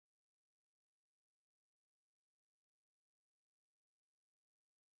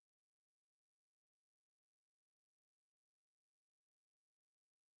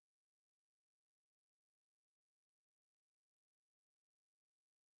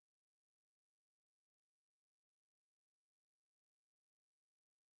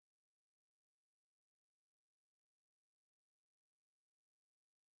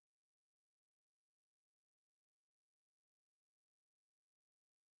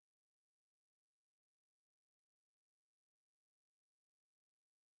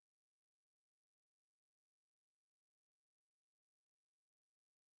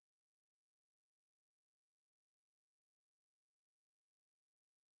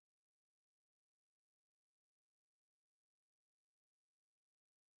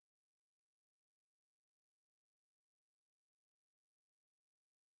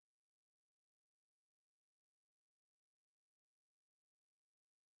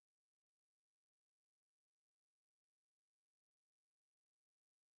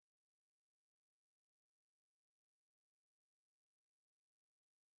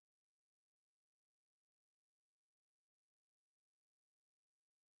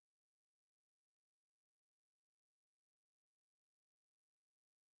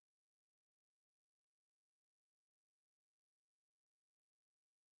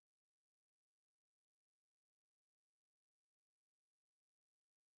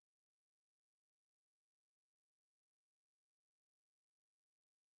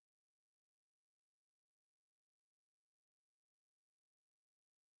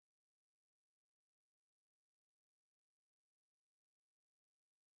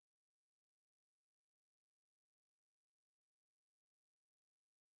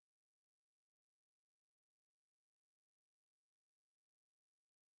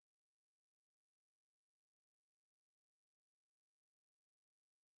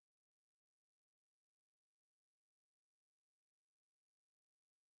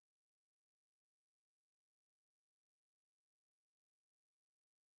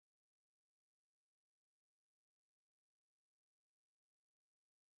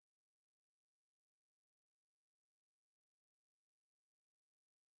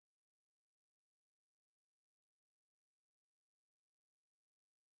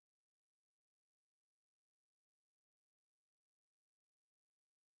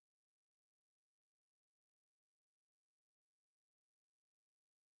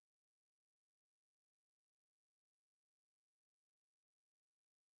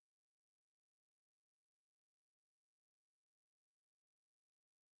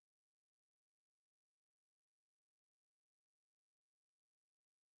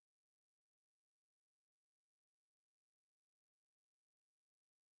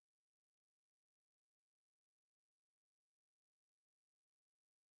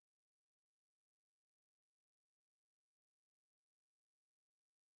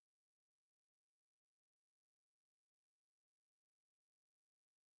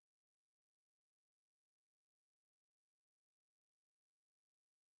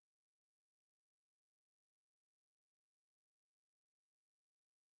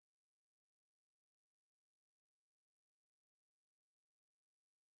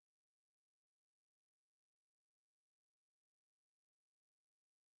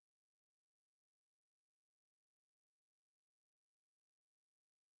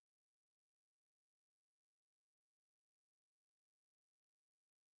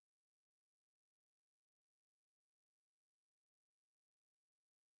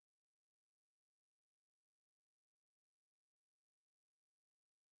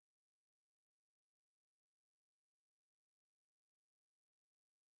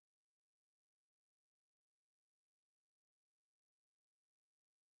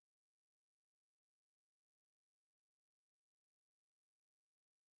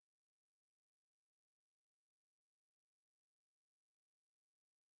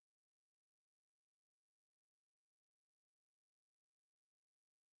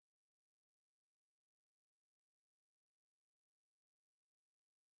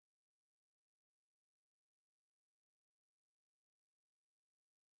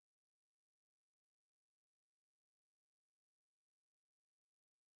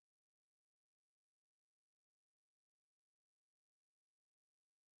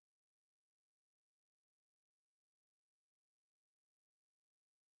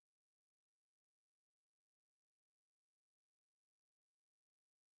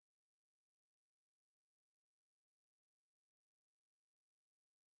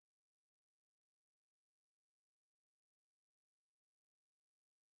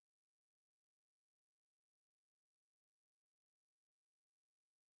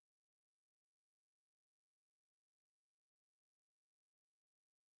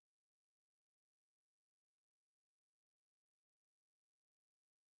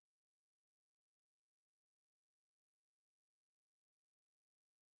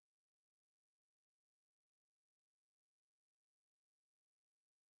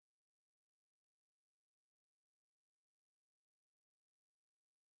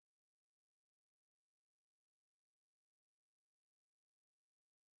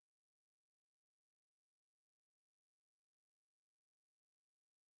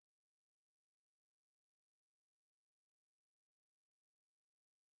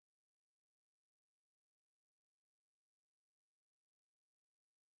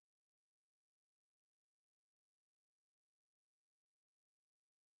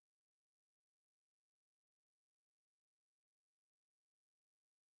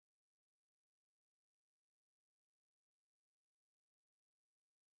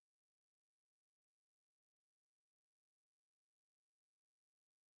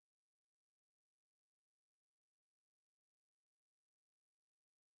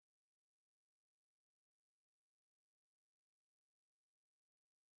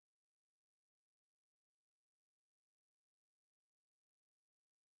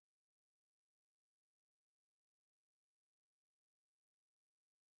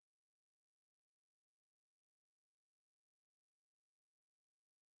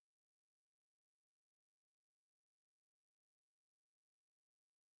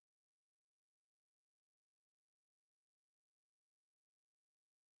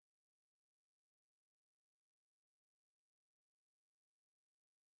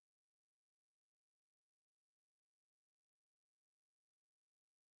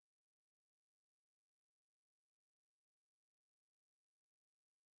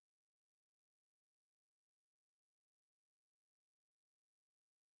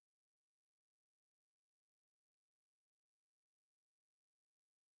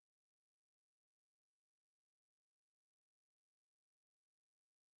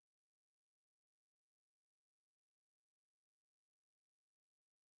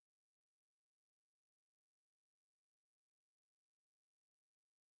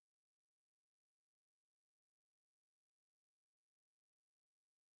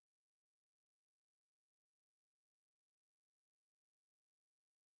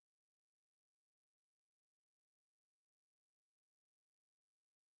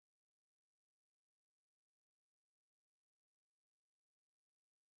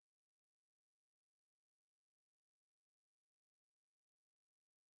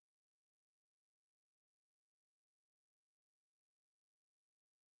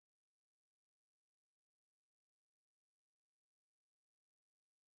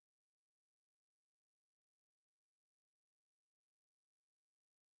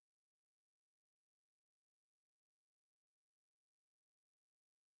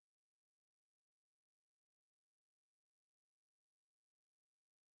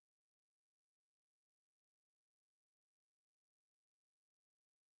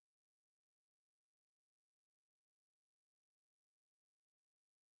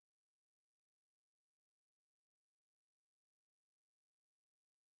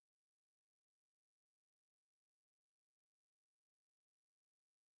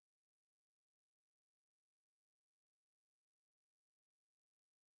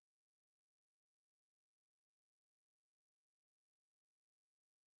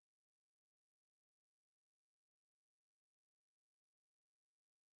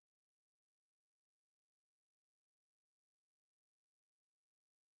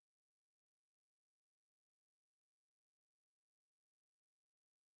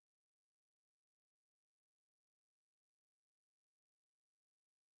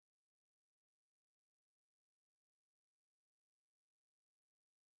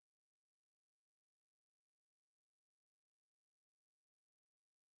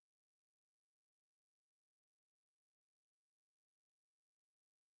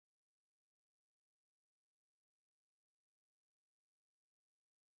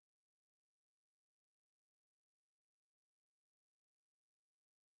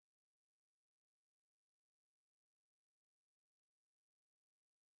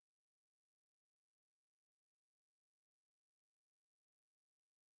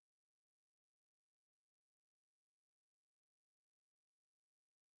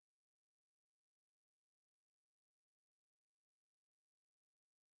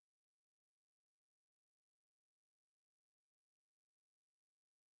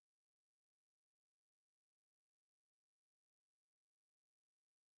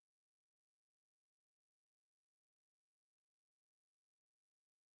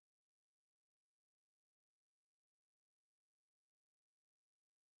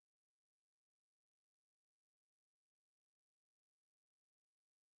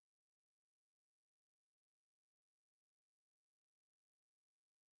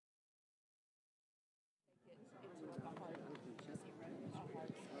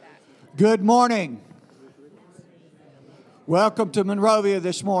Good morning. Welcome to Monrovia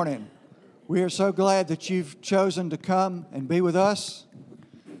this morning. We are so glad that you've chosen to come and be with us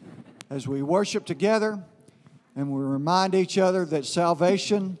as we worship together and we remind each other that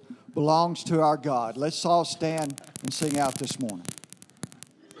salvation belongs to our God. Let's all stand and sing out this morning.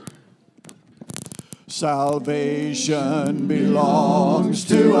 Salvation belongs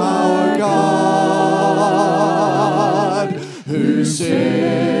to our God, who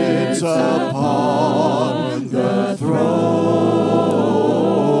sits upon the throne,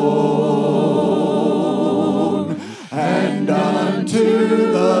 and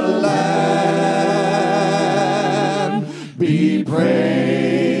unto the Lamb be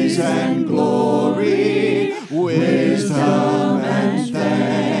praise and glory, wisdom and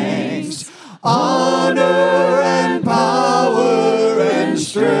thanks, honor and power and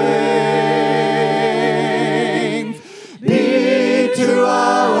strength be to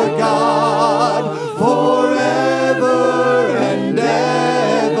our God forever and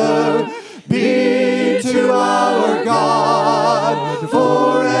ever. Be to our God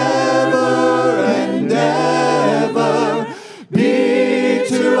forever and ever. Be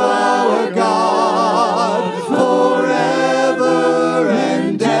to our God forever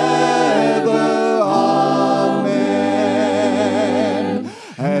and ever. Amen.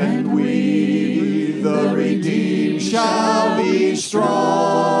 And we, the redeemed, shall be strong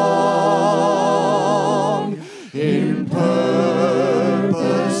in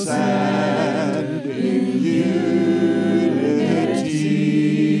purpose and in unity,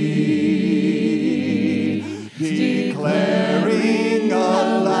 declaring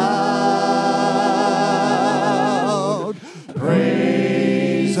aloud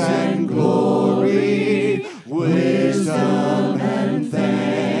praise and glory, wisdom and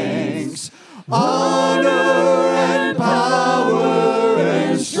thanks, honor and power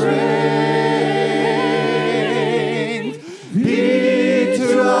and strength be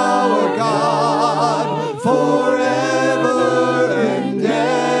to our God forever and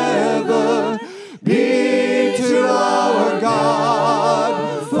ever. Be to our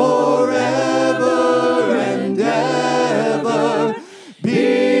God forever and ever.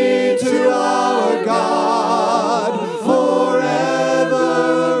 Be to our God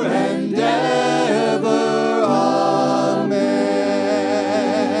forever and ever.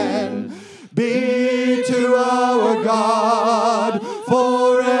 Amen. Be to our God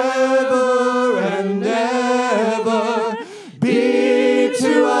forever and ever. Be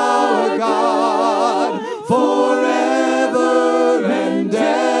to our God forever and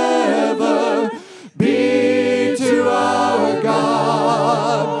ever. Be to our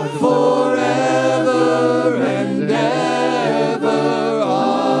God forever and ever.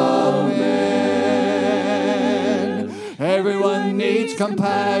 Amen. Everyone needs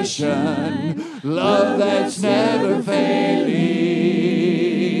compassion, love that's never failing.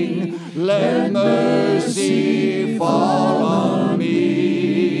 Let mercy fall on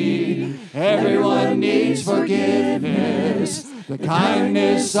me. Everyone needs forgiveness, the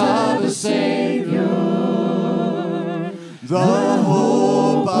kindness of the Savior, the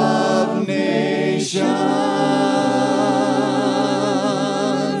hope of nations.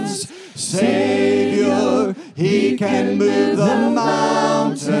 Savior, He can move the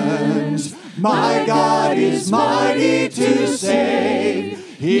mountains. My God is mighty to save.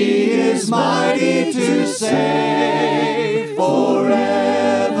 He is mighty to save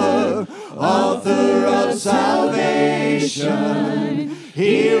forever. Author of salvation,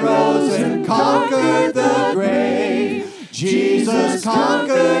 He rose and conquered the grave. Jesus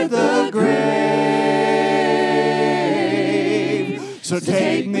conquered the grave. So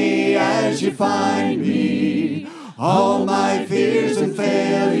take me as you find me, all my fears and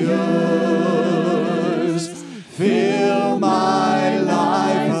failures. Fill my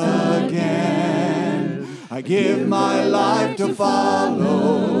life again. I give my life to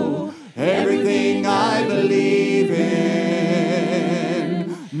follow everything I believe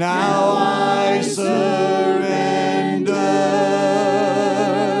in. Now I surrender.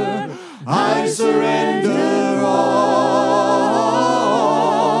 I surrender all.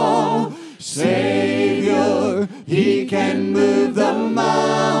 Savior, He can move the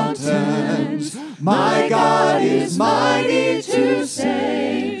mountains. My God is mighty to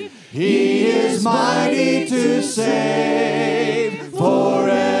save. He is mighty to save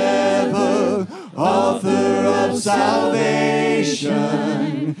forever. Author of salvation,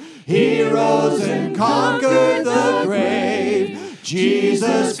 He rose and conquered the grave.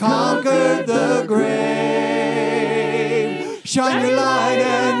 Jesus conquered the grave. Shine your light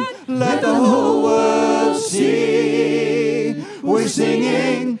and let the whole world see. We're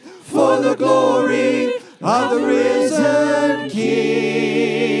singing for for the glory of the risen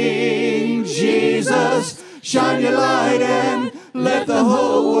King. Jesus, shine your light and let the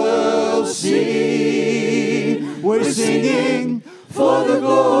whole world see. We're singing for the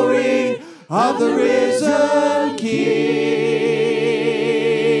glory of the risen King.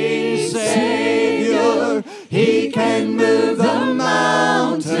 Savior, He can move the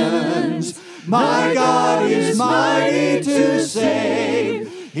mountains. My God is mighty to save.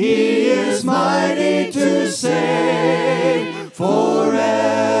 He is mighty to save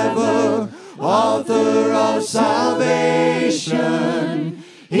forever. Author of salvation,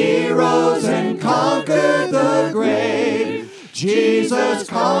 He rose and conquered the grave. Jesus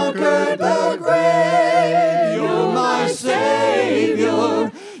conquered the grave. You're my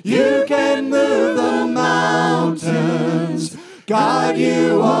Savior. You can move the mountains. God,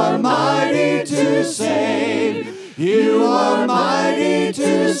 you are mighty to save. You are mighty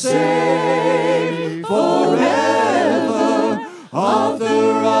to save forever. Author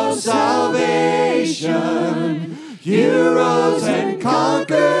of salvation, you rose and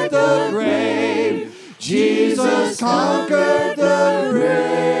conquered the grave. Jesus conquered the grave.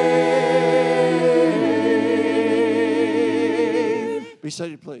 Be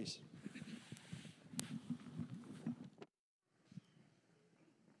seated, please.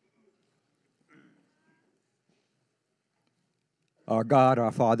 Our God,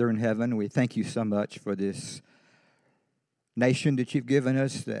 our Father in heaven, we thank you so much for this nation that you've given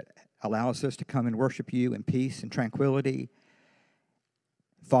us that allows us to come and worship you in peace and tranquility.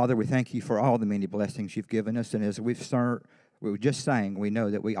 Father, we thank you for all the many blessings you've given us. And as we were just saying, we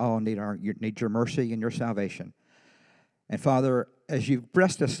know that we all need your mercy and your salvation. And Father, as you've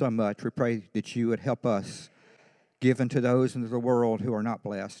blessed us so much, we pray that you would help us give unto those in the world who are not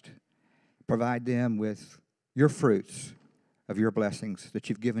blessed. Provide them with your fruits of your blessings that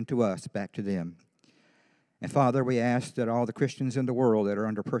you've given to us back to them. And Father, we ask that all the Christians in the world that are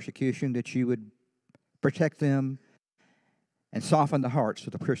under persecution, that you would protect them and soften the hearts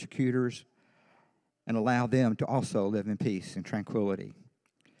of the persecutors and allow them to also live in peace and tranquility.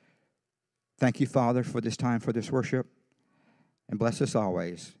 Thank you, Father, for this time, for this worship, and bless us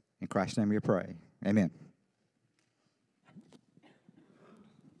always. In Christ's name we pray. Amen.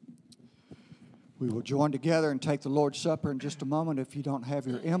 We will join together and take the Lord's Supper in just a moment. If you don't have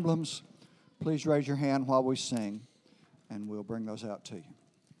your emblems, please raise your hand while we sing, and we'll bring those out to you.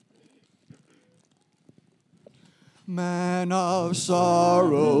 Man of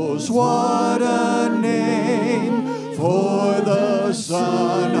sorrows, what a name for the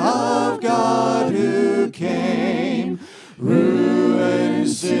Son of God who came, ruined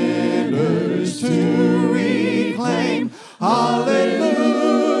sinners to reclaim.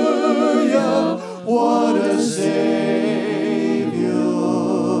 Hallelujah, what a Savior,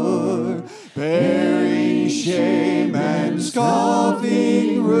 bearing shame and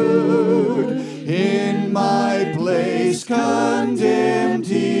scoffing rude. In my place condemned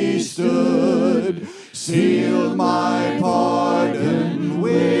he stood, sealed my pardon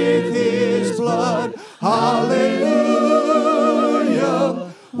with his blood. Hallelujah,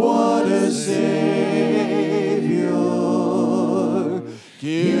 what a Savior,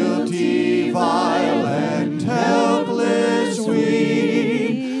 guilty, vile, and helpless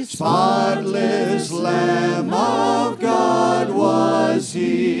we, spotless Lamb of God was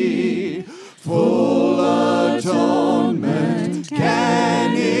he. Full atonement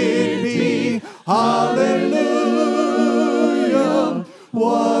can it be? Hallelujah,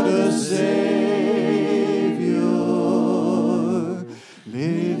 what a Savior.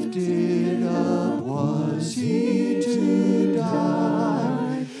 Lifted up was he to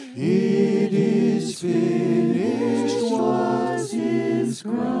die. It is finished was his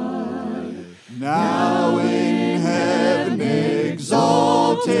cry. Now in heaven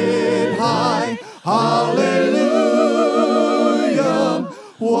exalted high, hallelujah,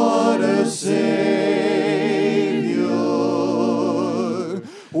 what a Savior.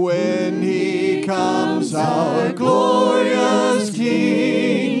 When he comes, our glorious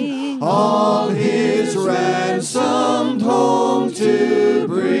King, all his ransomed home to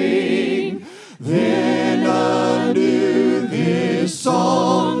bring, then anew this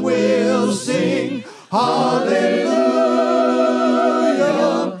song we'll sing. Hallelujah,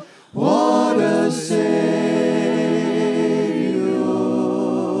 what a Savior.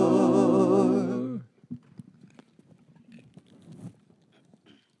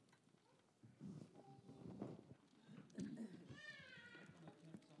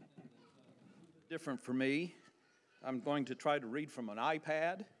 Different for me. I'm going to try to read from an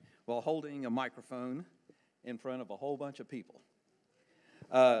iPad while holding a microphone in front of a whole bunch of people.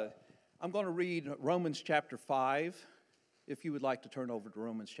 I'm going to read Romans chapter 5, if you would like to turn over to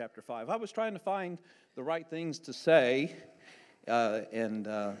Romans chapter 5. I was trying to find the right things to say, and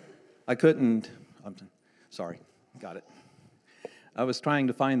I couldn't. I'm sorry, got it. I was trying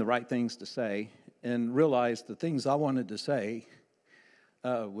to find the right things to say and realized the things I wanted to say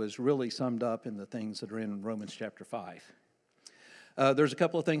was really summed up in the things that are in Romans chapter 5. There's a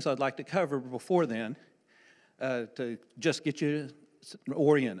couple of things I'd like to cover before then to just get you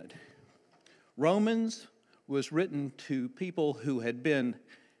oriented. Romans was written to people who had been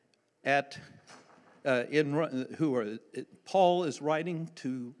Paul is writing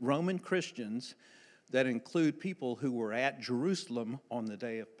to Roman Christians that include people who were at Jerusalem on the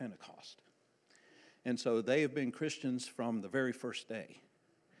day of Pentecost. And so they have been Christians from the very first day.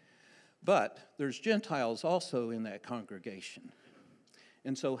 But there's Gentiles also in that congregation.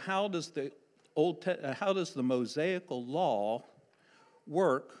 And so how does the Mosaical law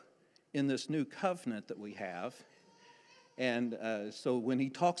work in this new covenant that we have? And so when he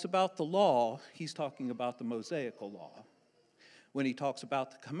talks about the law, he's talking about the Mosaical law. When he talks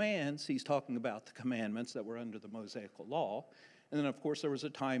about the commands, he's talking about the commandments that were under the Mosaical law. And then, of course, there was a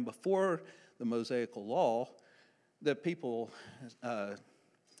time before the Mosaical law that people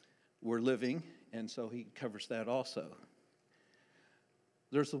were living, and so he covers that also.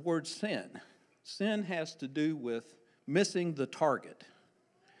 There's the word sin. Sin has to do with missing the target.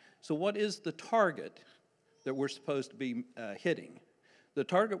 So what is the target that we're supposed to be hitting? The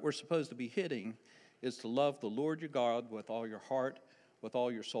target we're supposed to be hitting is to love the Lord your God with all your heart, with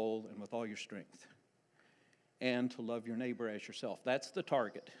all your soul, and with all your strength, and to love your neighbor as yourself. That's the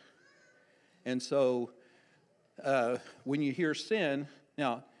target. And so when you hear sin,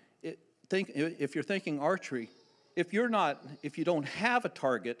 now, if you're thinking archery, if you don't have a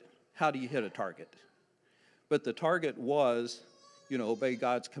target, how do you hit a target? But the target was, obey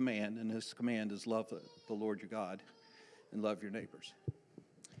God's command, and his command is love the Lord your God and love your neighbors.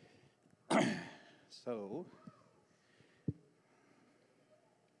 So,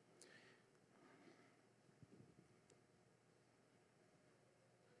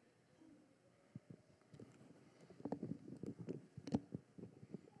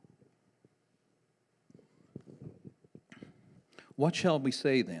 what shall we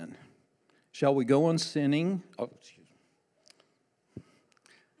say then? Shall we go on sinning? Oh, excuse me.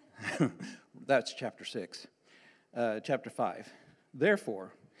 That's chapter 6. Chapter 5.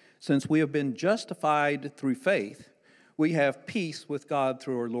 Therefore, since we have been justified through faith, we have peace with God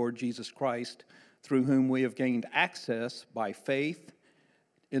through our Lord Jesus Christ, through whom we have gained access by faith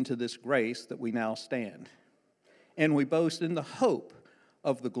into this grace that we now stand. And we boast in the hope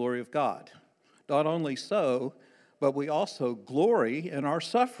of the glory of God. Not only so, but we also glory in our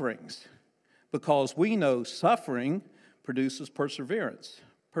sufferings, because we know suffering produces perseverance,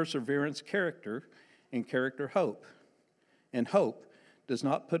 perseverance character, and character hope. And hope does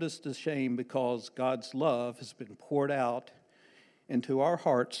not put us to shame, because God's love has been poured out into our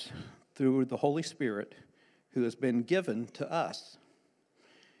hearts through the Holy Spirit who has been given to us.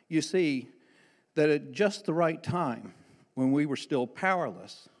 You see that at just the right time, when we were still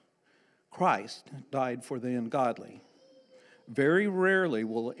powerless, Christ died for the ungodly. Very rarely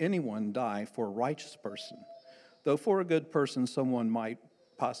will anyone die for a righteous person, though for a good person someone might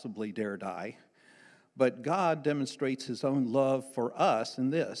possibly dare die. But God demonstrates his own love for us in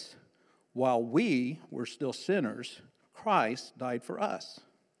this: while we were still sinners, Christ died for us.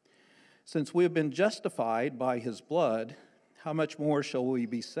 Since we have been justified by his blood, how much more shall we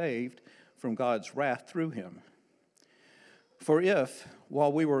be saved from God's wrath through him? For if,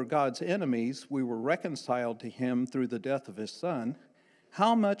 while we were God's enemies, we were reconciled to him through the death of his Son,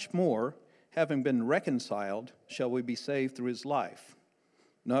 how much more, having been reconciled, shall we be saved through his life?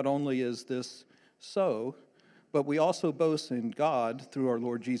 Not only is this so, but we also boast in God through our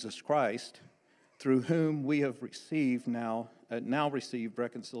Lord Jesus Christ, through whom we have now received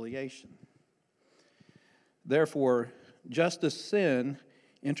reconciliation. Therefore, just as sin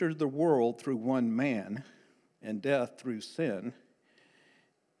entered the world through one man, and death through sin,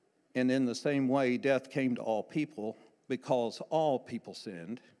 and in the same way death came to all people, because all people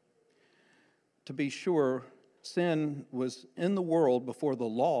sinned. To be sure, sin was in the world before the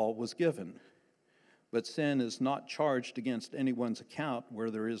law was given, but sin is not charged against anyone's account where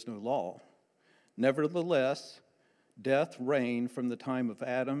there is no law. Nevertheless, death reigned from the time of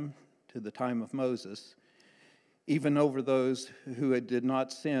Adam to the time of Moses, even over those who did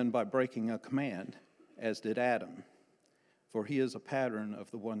not sin by breaking a command, as did Adam, for he is a pattern of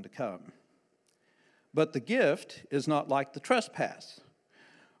the one to come. But the gift is not like the trespass.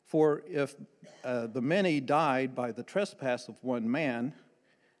 For if the many died by the trespass of one man,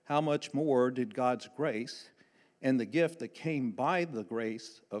 how much more did God's grace and the gift that came by the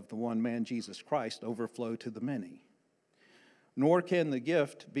grace of the one man, Jesus Christ, overflow to the many? Nor can the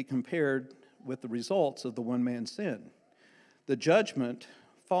gift be compared with the results of the one man's sin. The judgment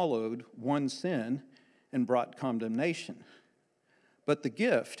followed one sin and brought condemnation. But the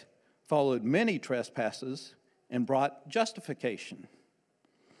gift followed many trespasses and brought justification.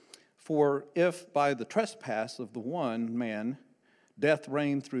 For if by the trespass of the one man death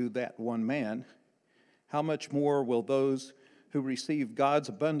reigned through that one man, how much more will those who receive God's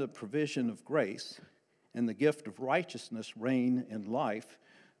abundant provision of grace and the gift of righteousness reign in life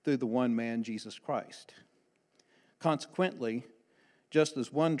through the one man, Jesus Christ? Consequently, just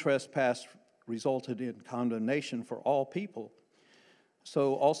as one trespass resulted in condemnation for all people,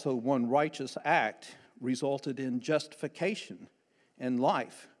 so also one righteous act resulted in justification and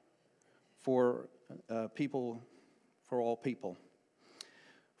life for all people.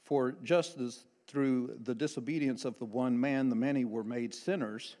 For just as through the disobedience of the one man the many were made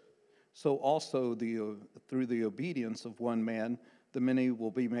sinners, so also through the obedience of one man the many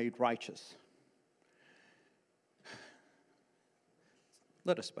will be made righteous.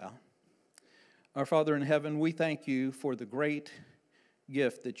 Let us bow. Our Father in heaven, we thank you for the great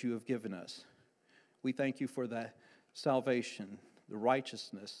gift that you have given us. We thank you for the salvation, the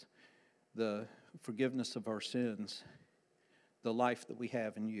righteousness, the forgiveness of our sins, the life that we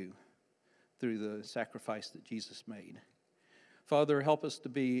have in you through the sacrifice that Jesus made. Father, help us to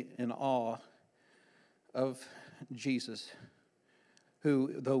be in awe of Jesus,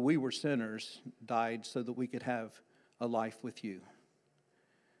 who, though we were sinners, died so that we could have a life with you.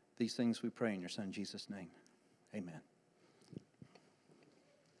 These things we pray in your Son, Jesus' name. Amen.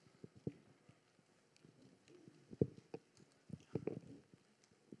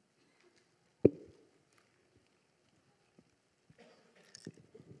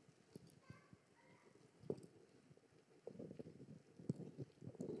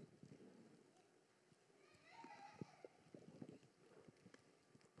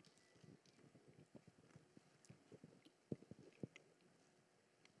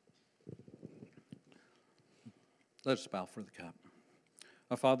 Let us bow for the cup.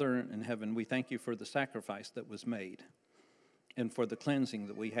 Our Father in heaven, we thank you for the sacrifice that was made and for the cleansing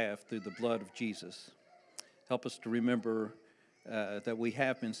that we have through the blood of Jesus. Help us to remember that we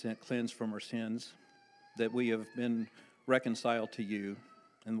have been cleansed from our sins, that we have been reconciled to you,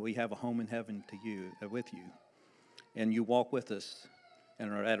 and we have a home in heaven with you. And you walk with us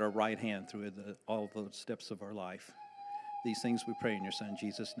and are at our right hand through all the steps of our life. These things we pray in your Son,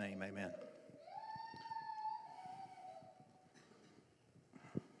 Jesus' name. Amen.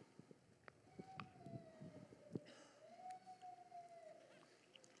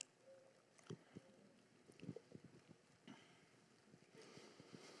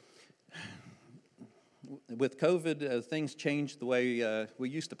 With COVID, things changed the way we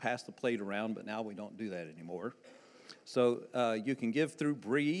used to pass the plate around, but now we don't do that anymore. So you can give through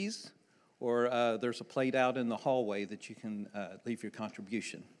Breeze, or there's a plate out in the hallway that you can leave your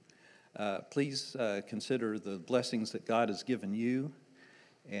contribution. Please consider the blessings that God has given you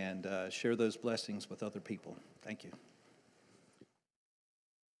and share those blessings with other people. Thank you.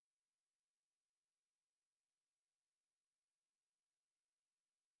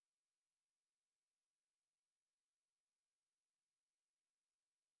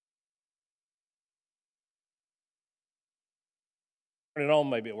 Turn it on,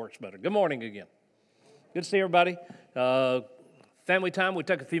 maybe it works better. Good morning again. Good to see everybody. Family time, we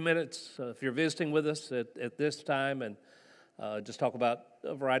take a few minutes if you're visiting with us at this time and just talk about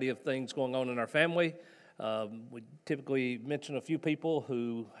a variety of things going on in our family. We typically mention a few people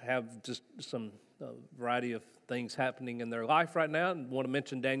who have just some variety of things happening in their life right now, and want to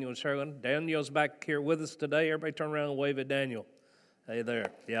mention Daniel and Sherilyn. Daniel's back here with us today. Everybody turn around and wave at Daniel. Hey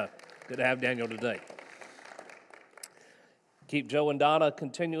there. Yeah, good to have Daniel today. Keep Joe and Donna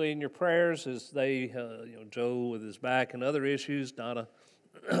continually in your prayers as they, Joe with his back and other issues, Donna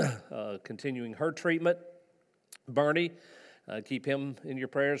continuing her treatment. Bernie, keep him in your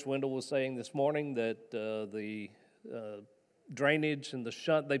prayers. Wendell was saying this morning that the drainage and the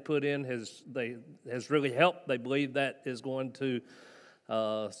shunt they put in has really helped. They believe that is going to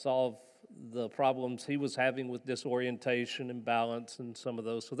solve the problems he was having with disorientation and balance and some of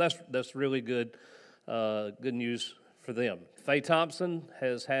those. So that's really good news for them. Faye Thompson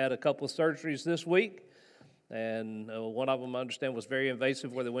has had a couple of surgeries this week, and one of them, I understand, was very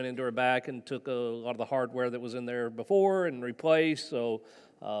invasive, where they went into her back and took a lot of the hardware that was in there before and replaced. So,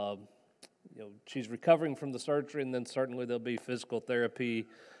 she's recovering from the surgery, and then certainly there'll be physical therapy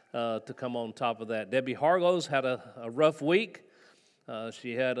to come on top of that. Debbie Harlow's had a rough week.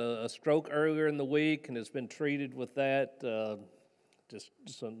 She had a stroke earlier in the week and has been treated with that. That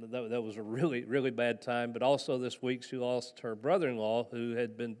was a really, really bad time. But also this week she lost her brother-in-law who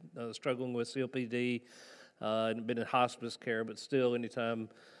had been struggling with COPD and been in hospice care. But still, anytime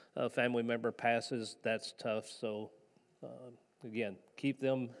a family member passes, that's tough. So again, keep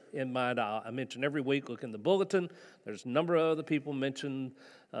them in mind. I mention every week, look in the bulletin. There's a number of other people mentioned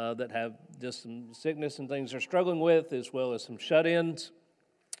that have just some sickness and things they're struggling with, as well as some shut-ins.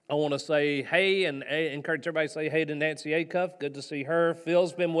 I want to say hey and encourage everybody to say hey to Nancy Acuff. Good to see her.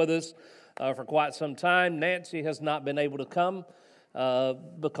 Phil's been with us for quite some time. Nancy has not been able to come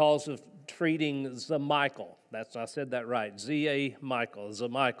because of treating Zamichael. I said that right.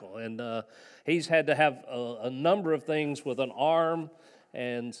 Zamichael. And he's had to have a number of things with an arm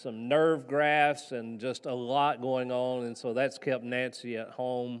and some nerve grafts and just a lot going on. And so that's kept Nancy at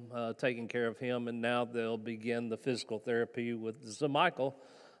home taking care of him. And now they'll begin the physical therapy with Zamichael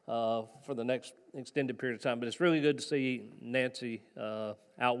for the next extended period of time. But it's really good to see Nancy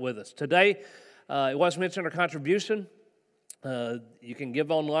out with us. Today, it was mentioned our contribution. You can give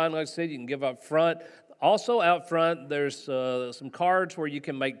online, like I said, you can give up front. Also out front, there's some cards where you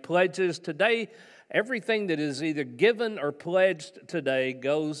can make pledges. Today, everything that is either given or pledged today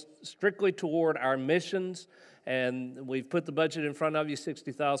goes strictly toward our missions. And we've put the budget in front of you,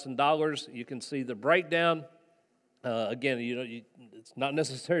 $60,000. You can see the breakdown. Again, it's not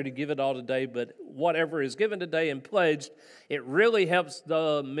necessary to give it all today, but whatever is given today and pledged, it really helps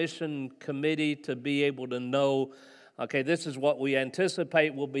the mission committee to be able to know, okay, this is what we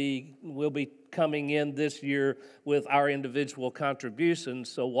anticipate will be coming in this year with our individual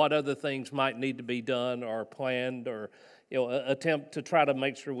contributions. So what other things might need to be done or planned or attempt to try to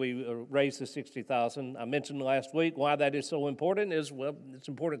make sure we raise the $60,000. I mentioned last week why that is so important is, well, it's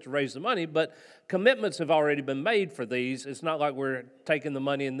important to raise the money, but commitments have already been made for these. It's not like we're taking the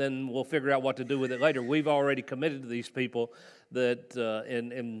money and then we'll figure out what to do with it later. We've already committed to these people that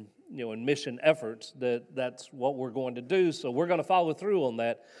in mission efforts that's what we're going to do. So we're going to follow through on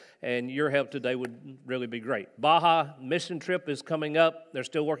that, and your help today would really be great. Baja mission trip is coming up. They're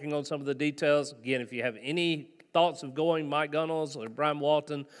still working on some of the details. Again, if you have any thoughts of going, Mike Gunnels or Brian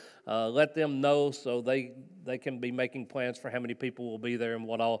Walton, let them know so they can be making plans for how many people will be there and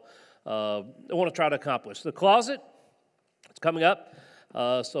what all I want to try to accomplish. The closet, it's coming up.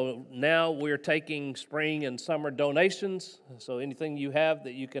 So now we're taking spring and summer donations. So anything you have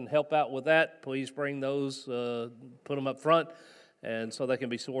that you can help out with that, please bring those, put them up front, and so they can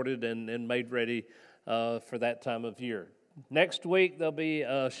be sorted and made ready for that time of year. Next week, there'll be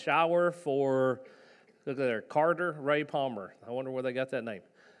a shower for, look at there, Carter Ray Palmer. I wonder where they got that name.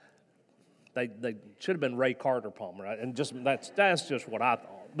 They should have been Ray Carter Palmer, right? And just that's just what I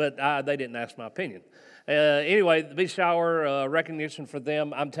thought. But they didn't ask my opinion. Anyway, the beach shower recognition for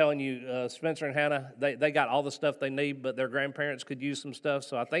them. I'm telling you, Spencer and Hannah, they got all the stuff they need, but their grandparents could use some stuff.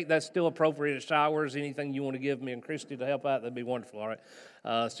 So I think that's still appropriate at showers. Anything you want to give me and Christy to help out, that'd be wonderful. All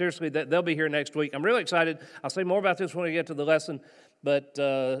right. Seriously, they'll be here next week. I'm really excited. I'll say more about this when we get to the lesson. But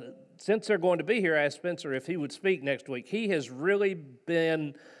since they're going to be here, I asked Spencer if he would speak next week. He has really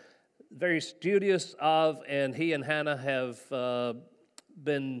been very studious of, and he and Hannah have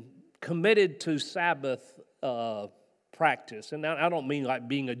been committed to Sabbath practice. And I don't mean like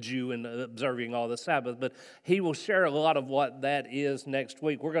being a Jew and observing all the Sabbath, but he will share a lot of what that is next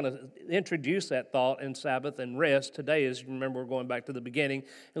week. We're going to introduce that thought in Sabbath and rest. Today, as you remember, we're going back to the beginning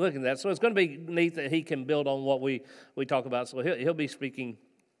and looking at that. So it's going to be neat that he can build on what we talk about. So he'll be speaking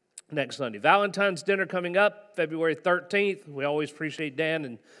next Sunday. Valentine's dinner coming up, February 13th. We always appreciate Dan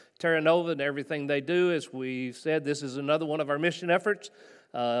and Terra Nova and everything they do. As we said, this is another one of our mission efforts.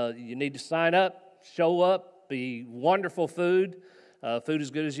 You need to sign up, show up, be wonderful food. Food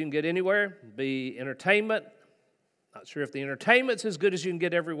as good as you can get anywhere. Be entertainment. Not sure if the entertainment's as good as you can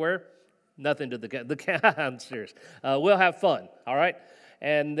get everywhere. Nothing to the I'm serious. We'll have fun, all right?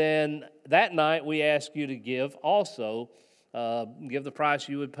 And then that night we ask you to give also. Give the price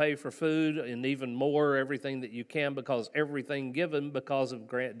you would pay for food and even more, everything that you can, because everything given, because of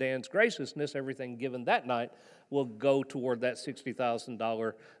Dan's graciousness, everything given that night will go toward that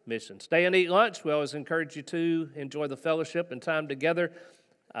 $60,000 mission. Stay and eat lunch. We always encourage you to enjoy the fellowship and time together.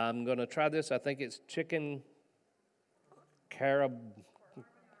 I'm going to try this. I think it's chicken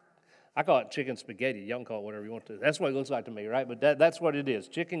I call it chicken spaghetti. Y'all can call it whatever you want to. That's what it looks like to me, right? But that's what it is.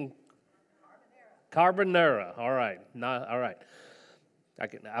 Chicken carbonara. All right. All right.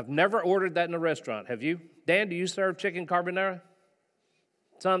 I've never ordered that in a restaurant. Have you? Dan, do you serve chicken carbonara?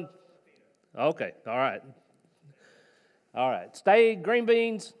 Some? Okay. All right. All right. Steak, green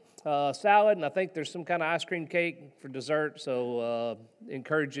beans, salad, and I think there's some kind of ice cream cake for dessert, so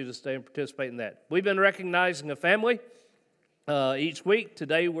encourage you to stay and participate in that. We've been recognizing a family each week.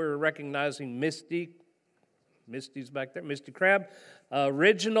 Today we're recognizing Misty. Misty's back there, Misty Crabb,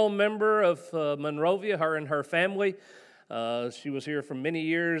 original member of Monrovia, her and her family. She was here for many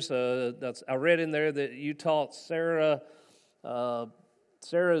years. I read in there that you taught Sarah's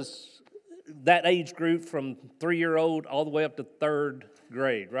that age group from 3-year-old all the way up to 3rd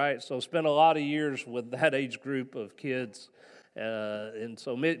grade, right? So spent a lot of years with that age group of kids. And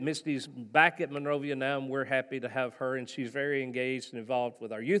so Misty's back at Monrovia now, and we're happy to have her, and she's very engaged and involved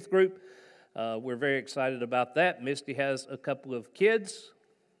with our youth group. We're very excited about that. Misty has a couple of kids,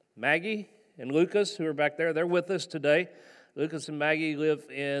 Maggie and Lucas, who are back there. They're with us today. Lucas and Maggie live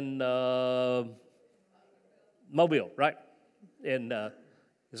in Mobile, right? And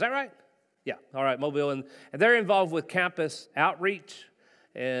is that right? Yeah, all right, Mobile. And they're involved with campus outreach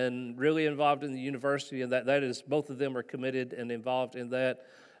and really involved in the university, and that is, both of them are committed and involved in that,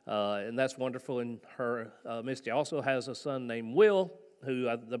 and that's wonderful. And her, Misty also has a son named Will, who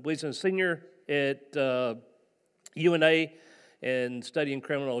I believe is a senior at UNA and studying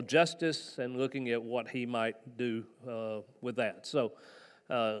criminal justice and looking at what he might do with that. So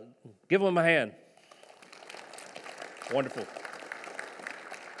give him a hand. Wonderful.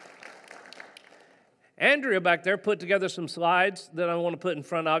 Andrea back there put together some slides that I want to put in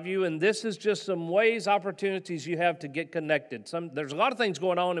front of you, and this is just some ways, opportunities you have to get connected. There's a lot of things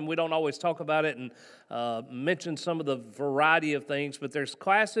going on, and we don't always talk about it and mention some of the variety of things, but there's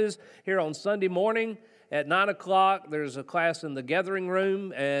classes here on Sunday morning at 9 o'clock. There's a class in the gathering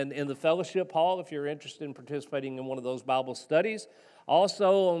room and in the fellowship hall if you're interested in participating in one of those Bible studies.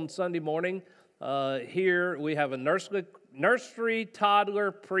 Also on Sunday morning, here we have a nursery,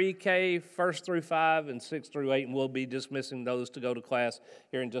 toddler, pre-K, 1st through 5, and 6th through 8, and we'll be dismissing those to go to class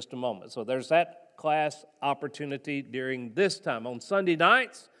here in just a moment. So there's that class opportunity during this time. On Sunday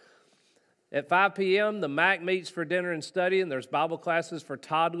nights at 5 p.m., the MAC meets for dinner and study, and there's Bible classes for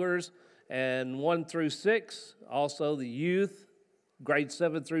toddlers and 1 through 6. Also the youth, grades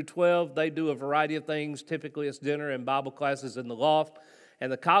 7 through 12, they do a variety of things. Typically it's dinner and Bible classes in the loft.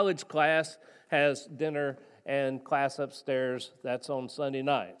 And the college class has dinner and class upstairs. That's on Sunday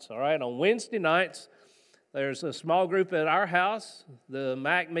nights. All right, on Wednesday nights, there's a small group at our house. The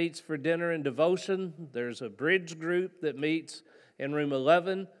MAC meets for dinner and devotion. There's a bridge group that meets in room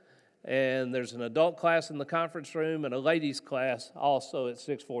 11. And there's an adult class in the conference room and a ladies class also at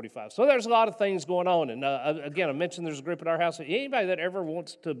 6:45. So there's a lot of things going on. And again, I mentioned there's a group at our house. Anybody that ever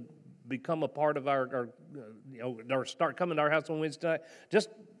wants to become a part of our or start coming to our house on Wednesday night, just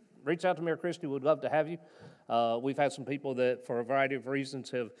reach out to me or Christy. We'd love to have you. We've had some people that, for a variety of reasons,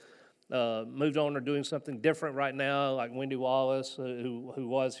 have moved on or doing something different right now, like Wendy Wallace, who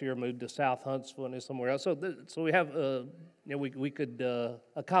was here, moved to South Huntsville and is somewhere else. So we have, we could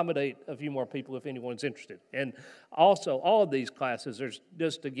accommodate a few more people if anyone's interested. And also, all of these classes, there's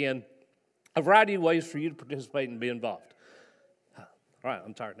just, again, a variety of ways for you to participate and be involved. All right,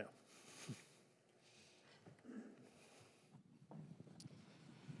 I'm tired now.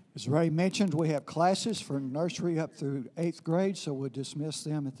 As Ray mentioned, we have classes for nursery up through 8th grade, so we'll dismiss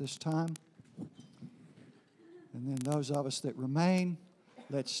them at this time. And then those of us that remain,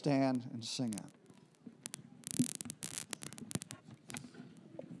 let's stand and sing out.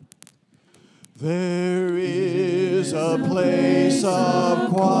 There is a place of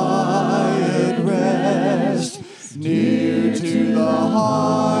quiet rest near to the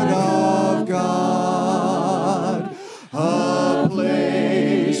heart of God, a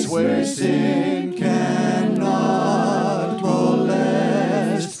place where sin cannot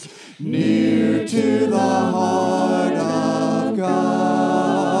molest, near to the heart of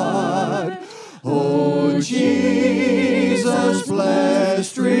God. Oh, Jesus,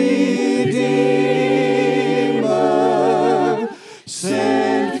 blessed Redeemer,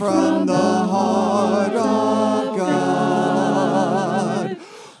 sent from the heart of God,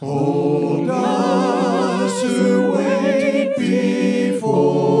 hold us who wait before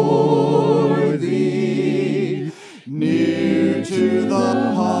thee, near to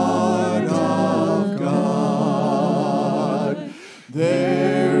the heart of God.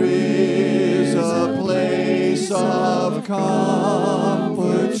 There is a place of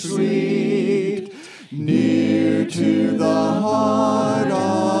comfort sweet, near to the heart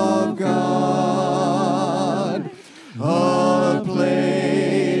of God, a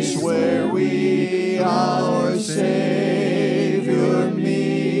place where we our Savior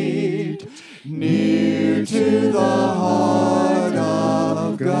meet, near to the heart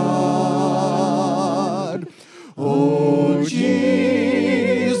of God. Oh,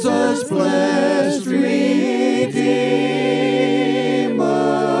 Jesus,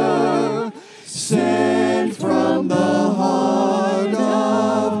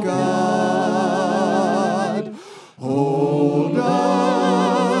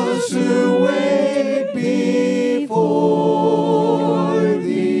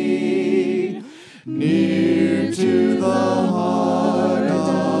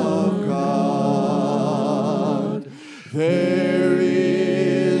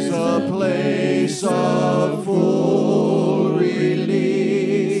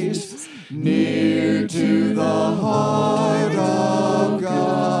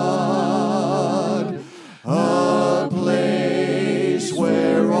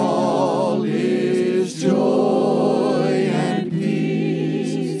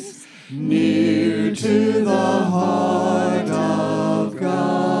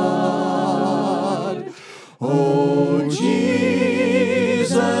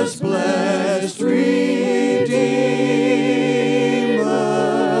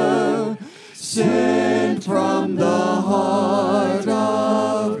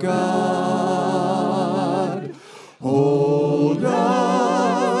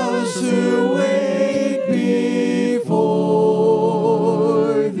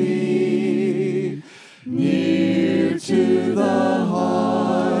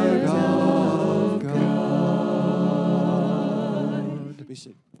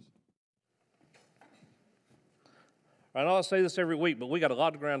 I know I say this every week, but we got a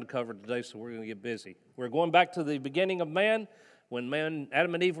lot of ground to cover today, so we're going to get busy. We're going back to the beginning of man, when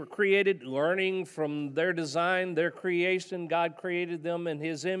Adam and Eve were created, learning from their design, their creation. God created them in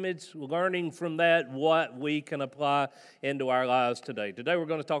His image, learning from that what we can apply into our lives today. Today we're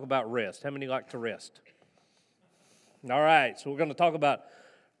going to talk about rest. How many like to rest? All right, so we're going to talk about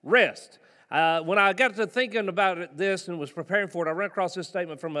rest. When I got to thinking about this and was preparing for it, I ran across this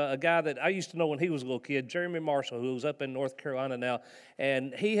statement from a guy that I used to know when he was a little kid, Jeremy Marshall, who was up in North Carolina now,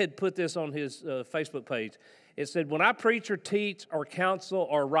 and he had put this on his Facebook page. It said, "When I preach or teach or counsel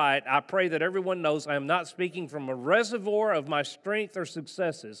or write, I pray that everyone knows I am not speaking from a reservoir of my strength or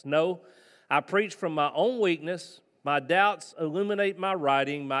successes. No, I preach from my own weakness. My doubts illuminate my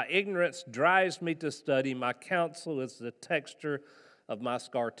writing. My ignorance drives me to study. My counsel is the texture of my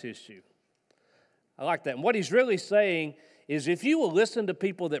scar tissue." I like that. And what he's really saying is if you will listen to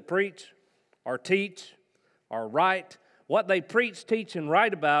people that preach or teach or write, what they preach, teach, and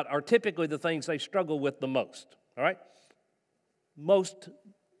write about are typically the things they struggle with the most, all right? Most,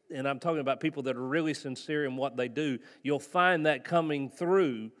 and I'm talking about people that are really sincere in what they do, you'll find that coming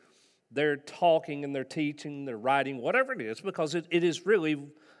through their talking and their teaching, their writing, whatever it is, because it is really,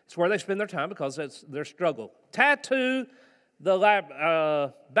 it's where they spend their time because that's their struggle. Tattoo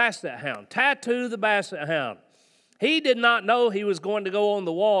the basset hound. Tattoo the basset hound. He did not know he was going to go on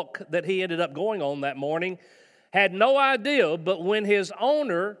the walk that he ended up going on that morning. Had no idea, but when his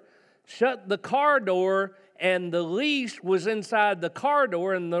owner shut the car door and the leash was inside the car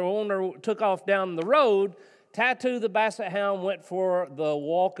door and the owner took off down the road, Tattoo the basset hound went for the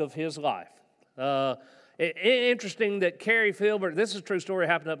walk of his life. Interesting that Carrie Filbert, this is a true story,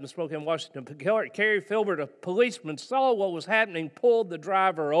 happened up in Spokane, Washington. Carrie Filbert, a policeman, saw what was happening, pulled the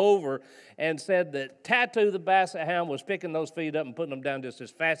driver over, and said that Tattoo the basset hound was picking those feet up and putting them down just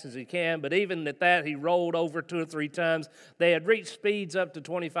as fast as he can. But even at that, he rolled over 2 or 3 times. They had reached speeds up to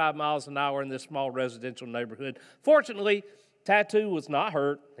 25 miles an hour in this small residential neighborhood. Fortunately, Tattoo was not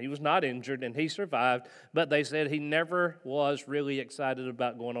hurt, he was not injured, and he survived, but they said he never was really excited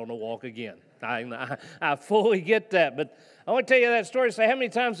about going on a walk again. I fully get that, but I want to tell you that story to say how many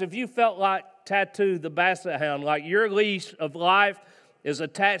times have you felt like Tattoo the basset hound, like your leash of life is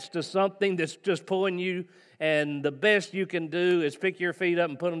attached to something that's just pulling you, and the best you can do is pick your feet up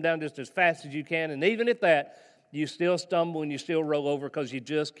and put them down just as fast as you can, and even at that, you still stumble and you still roll over because you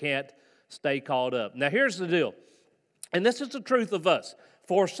just can't stay caught up. Now here's the deal. And this is the truth of us.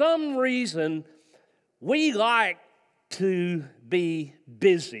 For some reason, we like to be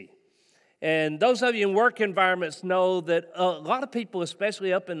busy. And those of you in work environments know that a lot of people,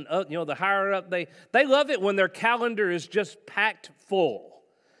 especially up in, the higher up, they love it when their calendar is just packed full.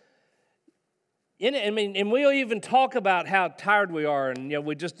 And we'll even talk about how tired we are, and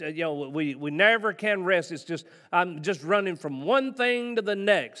we just, we never can rest. It's just, I'm just running from one thing to the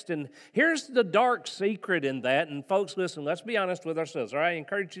next. And here's the dark secret in that. And folks, listen, let's be honest with ourselves. All right, I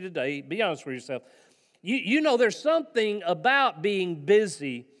encourage you today, be honest with yourself. You know, there's something about being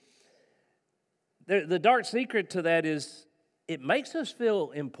busy. The dark secret to that is it makes us feel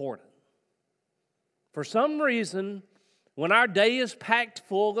important. For some reason, when our day is packed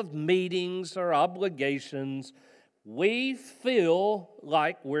full of meetings or obligations, we feel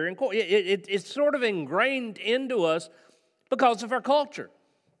like we're in court. It's sort of ingrained into us because of our culture.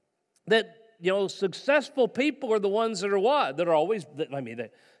 That, successful people are the ones that are what? That are always,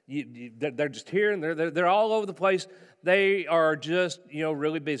 they're just here and they're all over the place. They are just,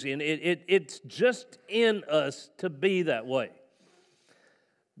 really busy. And it's just in us to be that way.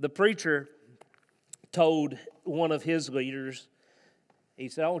 The preacher told one of his leaders, he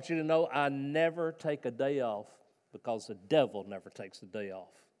said, "I want you to know I never take a day off because the devil never takes a day off."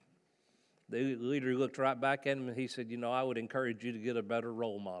 The leader looked right back at him and he said, "I would encourage you to get a better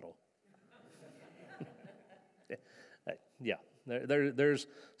role model." Yeah, there's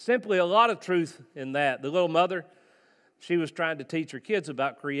simply a lot of truth in that. The little mother, she was trying to teach her kids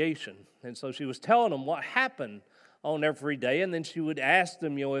about creation. And so she was telling them what happened on every day, and then she would ask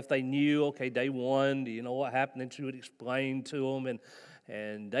them, if they knew, okay, day 1, do you know what happened? And she would explain to them,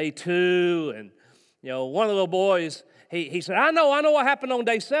 and day 2, and one of the little boys, he said, I know what happened on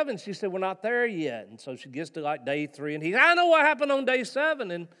day 7. She said, we're not there yet. And so she gets to like day 3, and he said, I know what happened on day 7.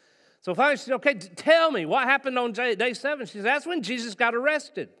 And so finally she said, okay, tell me what happened on day 7. She said, that's when Jesus got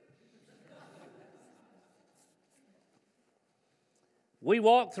arrested. We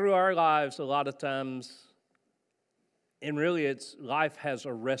walk through our lives a lot of times, and really, life has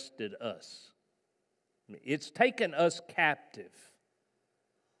arrested us. It's taken us captive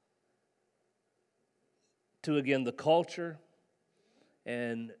to, again, the culture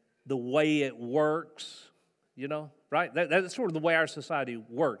and the way it works. right? That's sort of the way our society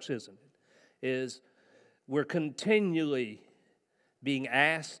works, isn't it? Is we're continually being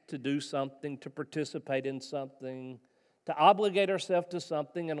asked to do something, to participate in something, to obligate ourselves to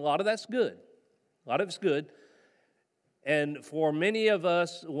something, and a lot of that's good. A lot of it's good. And for many of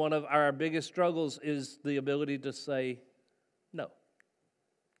us, one of our biggest struggles is the ability to say no.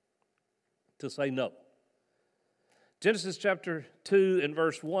 To say no. Genesis chapter 2 and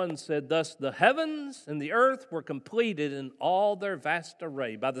verse 1 said, "Thus the heavens and the earth were completed in all their vast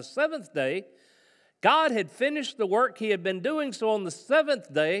array. By the seventh day, God had finished the work he had been doing, so on the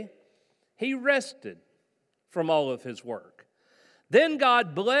seventh day, he rested from all of his work. Then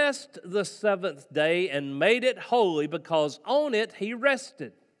God blessed the seventh day and made it holy, because on it he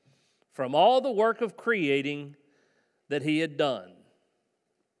rested from all the work of creating that he had done."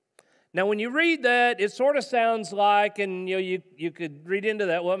 Now, when you read that, it sort of sounds like, and you could read into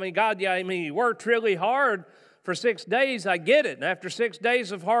that, well, God, he worked really hard for 6 days. I get it. And after 6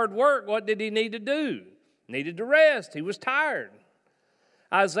 days of hard work, what did he need to do? He needed to rest. He was tired.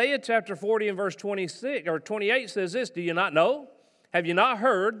 Isaiah chapter 40 and verse 26 or 28 says this, "Do you not know? Have you not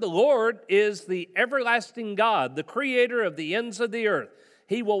heard? The Lord is the everlasting God, the creator of the ends of the earth.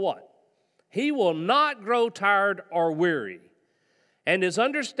 He will" what? "He will not grow tired or weary, and his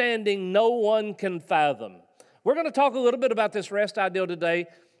understanding no one can fathom." We're going to talk a little bit about this rest ideal today.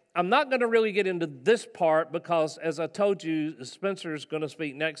 I'm not going to really get into this part because, as I told you, Spencer's going to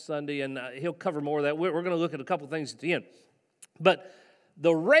speak next Sunday, and he'll cover more of that. We're going to look at a couple things at the end. But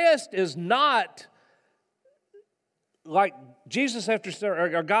the rest is not like Jesus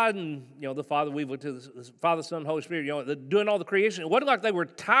or God and the Father, we look to the Father, Son, Holy Spirit, doing all the creation. It wasn't like they were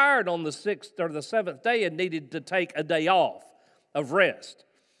tired on the sixth or the seventh day and needed to take a day off of rest.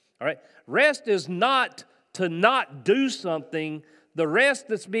 All right, rest is not to not do something. The rest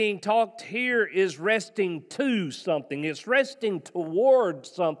that's being talked here is resting to something. It's resting toward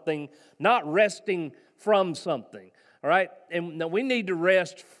something, not resting from something. All right, and now we need to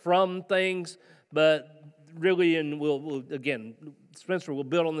rest from things, but really, and we'll again, Spencer will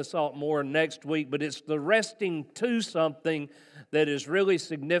build on this out more next week, but it's the resting to something that is really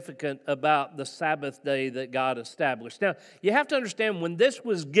significant about the Sabbath day that God established. Now, you have to understand, when this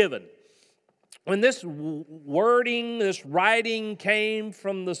was given, when this wording, this writing came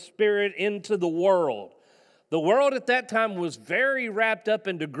from the Spirit into the world at that time was very wrapped up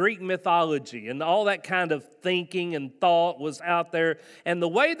into Greek mythology, and all that kind of thinking and thought was out there. And the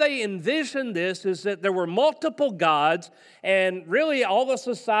way they envisioned this is that there were multiple gods, and really all the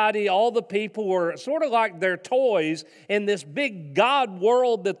society, all the people were sort of like their toys in this big God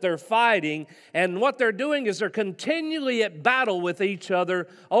world that they're fighting. And what they're doing is they're continually at battle with each other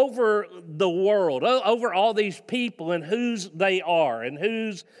over the world, over all these people and whose they are and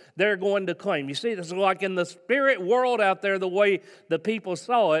whose they're going to claim. You see, this is like in the spirit world out there, the way the people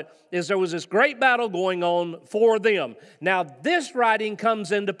saw it, is there was this great battle going on for them. Now, this writing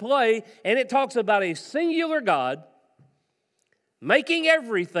comes into play, and it talks about a singular God making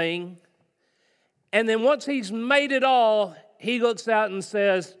everything, and then once he's made it all, he looks out and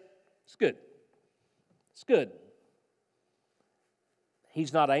says, it's good. It's good.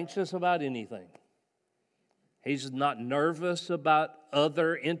 He's not anxious about anything. He's not nervous about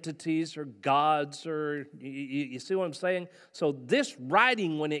other entities or gods, or you see what I'm saying? So this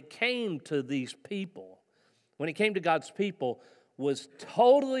writing, when it came to these people, when it came to God's people, was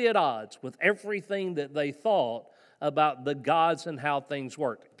totally at odds with everything that they thought about the gods and how things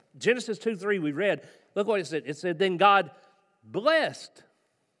worked. Genesis 2:3 we read, look what it said. It said, then God blessed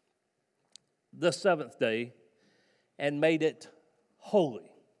the seventh day and made it holy.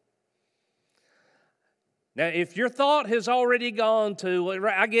 Now, if your thought has already gone to, well,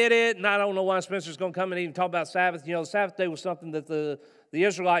 I get it, and I don't know why Spencer's going to come and even talk about Sabbath. The Sabbath day was something that the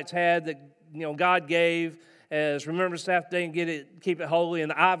Israelites had that, God gave as remember the Sabbath day and keep it holy.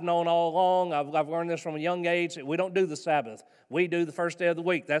 And I've known all along, I've learned this from a young age, that we don't do the Sabbath. We do the first day of the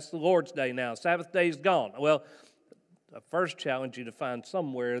week. That's the Lord's day now. Sabbath day is gone. Well, I first challenge you to find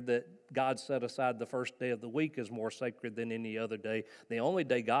somewhere that God set aside the first day of the week as more sacred than any other day. The only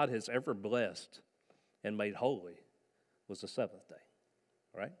day God has ever blessed and made holy was the seventh day,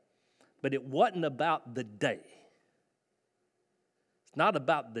 right? But it wasn't about the day. It's not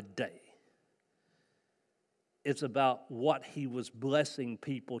about the day. It's about what he was blessing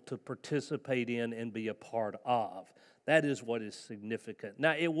people to participate in and be a part of. That is what is significant.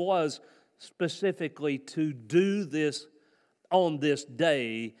 Now, it was specifically to do this on this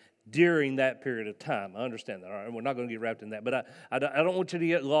day during that period of time. I understand that. All right, we're not going to get wrapped in that. But I don't want you to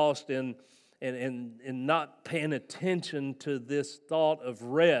get lost in not paying attention to this thought of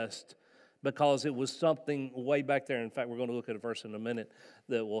rest because it was something way back there. In fact, we're going to look at a verse in a minute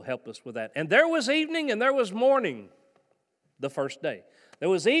that will help us with that. And there was evening and there was morning the first day. There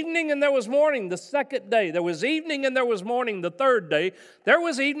was evening and there was morning the second day. There was evening and there was morning the third day. There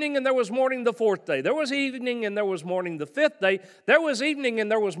was evening and there was morning the fourth day. There was evening and there was morning the fifth day. There was evening and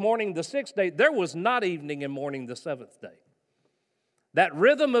there was morning the sixth day. There was not evening and morning the seventh day. That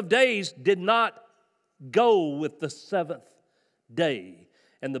rhythm of days did not go with the seventh day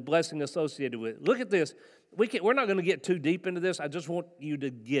and the blessing associated with it. Look at this. We're not going to get too deep into this. I just want you to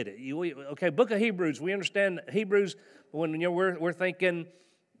get it. Okay, Book of Hebrews. We understand Hebrews when we're thinking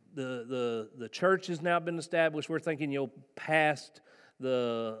the church has now been established. We're thinking past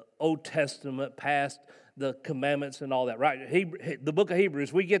the Old Testament, past the commandments and all that, right? The Book of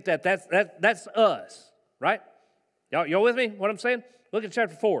Hebrews. We get that. That's us, right? Y'all with me? What I'm saying? Look at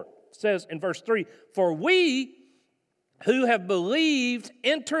chapter 4. It says in verse 3, "For we who have believed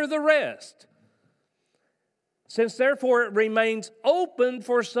enter the rest. Since therefore it remains open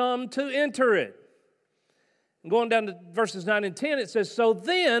for some to enter it." And going down to verses 9 and 10, it says, "So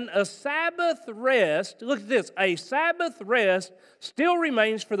then a Sabbath rest," look at this, "a Sabbath rest still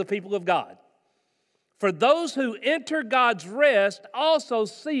remains for the people of God. For those who enter God's rest also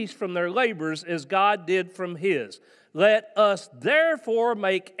cease from their labors as God did from his. Let us therefore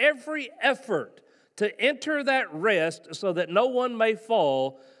make every effort to enter that rest so that no one may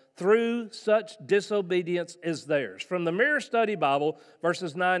fall through such disobedience as theirs." From the Mirror Study Bible,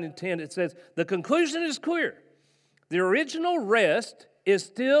 verses 9 and 10, it says, "The conclusion is clear. The original rest is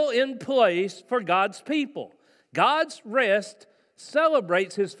still in place for God's people. God's rest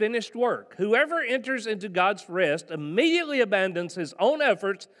celebrates his finished work. Whoever enters into God's rest immediately abandons his own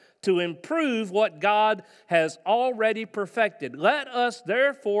efforts to improve what God has already perfected. Let us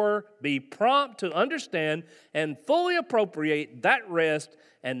therefore be prompt to understand and fully appropriate that rest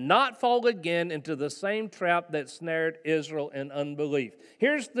and not fall again into the same trap that snared Israel in unbelief."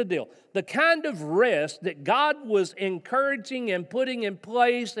 Here's the deal. The kind of rest that God was encouraging and putting in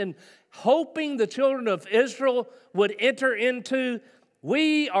place and hoping the children of Israel would enter into,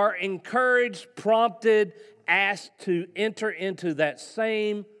 we are encouraged, prompted, asked to enter into that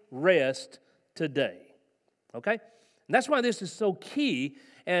same rest today. Okay? And that's why this is so key.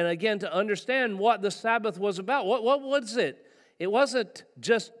 And again, to understand what the Sabbath was about. What was it? It wasn't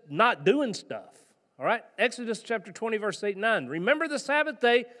just not doing stuff. All right? Exodus chapter 20, verse 8 and 9. "Remember the Sabbath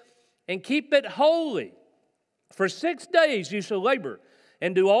day and keep it holy. For 6 days you shall labor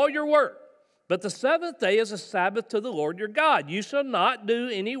and do all your work. But the seventh day is a Sabbath to the Lord your God. You shall not do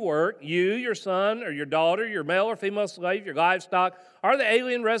any work, you, your son, or your daughter, your male or female slave, your livestock, or the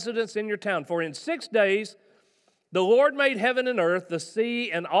alien residents in your town. For in 6 days the Lord made heaven and earth, the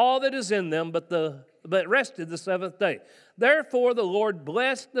sea, and all that is in them, but rested the seventh day. Therefore the Lord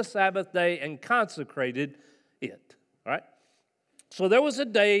blessed the Sabbath day and consecrated it." All right? So there was a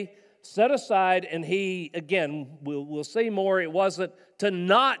day set aside, and he, again, we'll see more, it wasn't to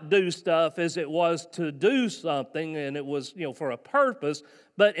not do stuff as it was to do something, and it was, for a purpose.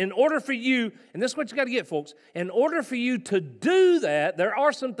 But in order for you, and this is what you got to get, folks, in order for you to do that, there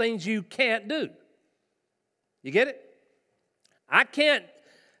are some things you can't do. You get it? I can't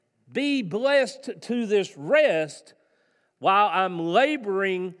be blessed to this rest while I'm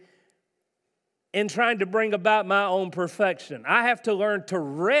laboring in trying to bring about my own perfection. I have to learn to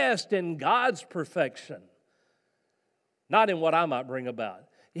rest in God's perfection, not in what I might bring about.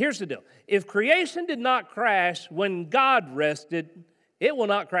 Here's the deal. If creation did not crash when God rested, it will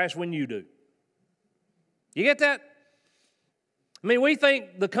not crash when you do. You get that? I mean, we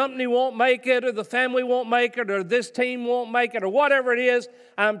think the company won't make it, or the family won't make it, or this team won't make it, or whatever it is.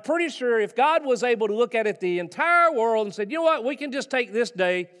 I'm pretty sure if God was able to look at it, the entire world, and said, you know what, we can just take this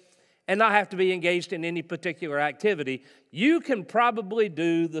day and not have to be engaged in any particular activity, you can probably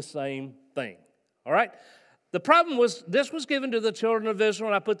do the same thing. All right? The problem was, this was given to the children of Israel,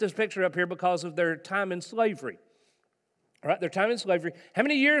 and I put this picture up here because of their time in slavery. All right, their time in slavery. How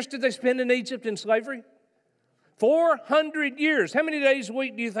many years did they spend in Egypt in slavery? 400 years. How many days a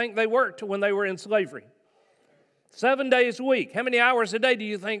week do you think they worked when they were in slavery? 7 days a week. How many hours a day do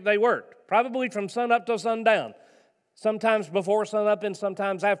you think they worked? Probably from sun up to sundown. Sometimes before sun up and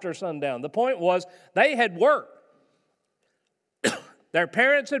sometimes after sundown. The point was, they had worked. Their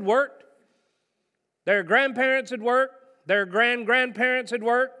parents had worked. Their grandparents had worked. Their grandparents had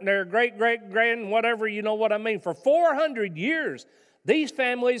worked. Their great-great-grand, whatever, you know what I mean. For 400 years, these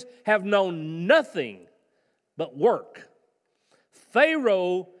families have known nothing but work.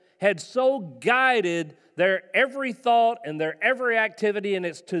 Pharaoh had so guided their every thought and their every activity, and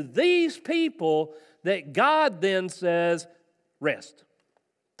it's to these people that God then says, rest.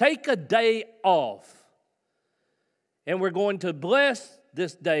 take a day off. And we're going to bless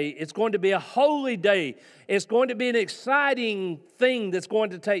this day. It's going to be a holy day. It's going to be an exciting thing that's going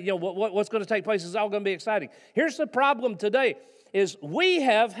to take, what's going to take place is all going to be exciting. Here's the problem today is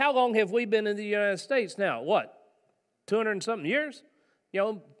how long have we been in the United States now? What? 200 and something years?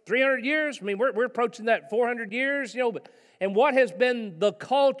 300 years? I mean, we're approaching that 400 years, and what has been the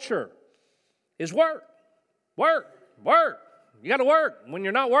culture is work. Work. You got to work. When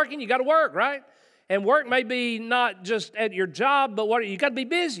you're not working, you got to work, right? And work may be not just at your job, but you got to be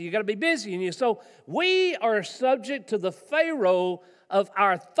busy. You got to be busy. And so we are subject to the Pharaoh of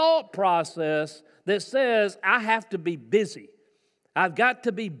our thought process that says, I have to be busy. I've got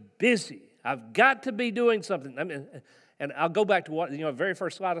to be busy. I've got to be doing something. I mean, and I'll go back to what, very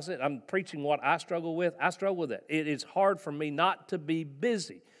first slide I said, I'm preaching what I struggle with. I struggle with that. It is hard for me not to be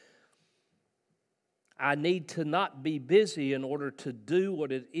busy. I need to not be busy in order to do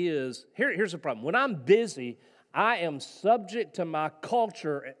what it is. Here's the problem. When I'm busy, I am subject to my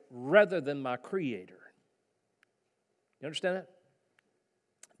culture rather than my Creator. You understand that?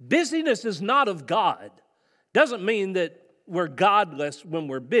 Busyness is not of God. Doesn't mean that we're godless when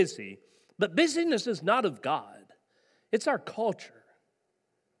we're busy, but busyness is not of God. It's our culture.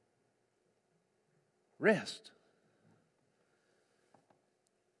 Rest.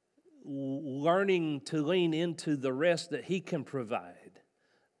 Learning to lean into the rest that He can provide.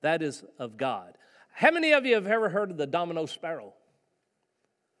 That is of God. How many of you have ever heard of the domino sparrow?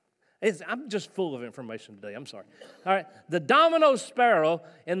 I'm just full of information today. I'm sorry. All right. The domino sparrow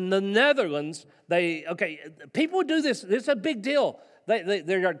in the Netherlands, people do this. It's a big deal.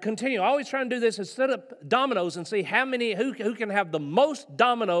 They're continuing. Always trying to do this is set up dominoes and see who can have the most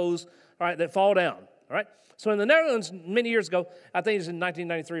dominoes, all right, that fall down. All right. So in the Netherlands, many years ago, I think it was in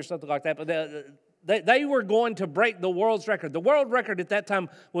 1993 or something like that, but they were going to break the world's record. The world record at that time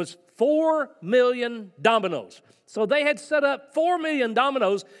was 4 million dominoes. So they had set up 4 million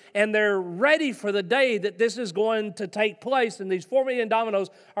dominoes, and they're ready for the day that this is going to take place, and these 4 million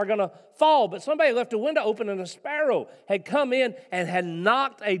dominoes are going to fall. But somebody left a window open, and a sparrow had come in and had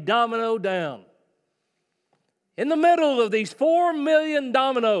knocked a domino down. In the middle of these 4 million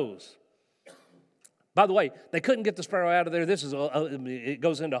dominoes. By the way, they couldn't get the sparrow out of there. It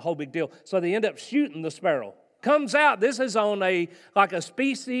goes into a whole big deal. So they end up shooting the sparrow. Comes out. This is on a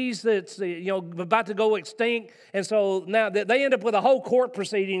species that's about to go extinct, and so now they end up with a whole court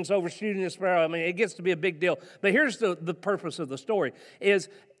proceedings over shooting the sparrow. I mean, it gets to be a big deal. But here's the purpose of the story: is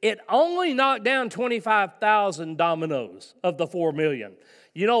it only knocked down 25,000 dominoes of the 4 million.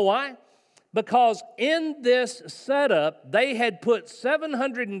 You know why? Because in this setup, they had put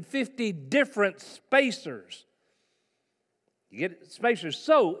 750 different spacers. You get it? Spacers.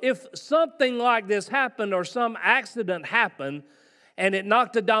 So if something like this happened or some accident happened and it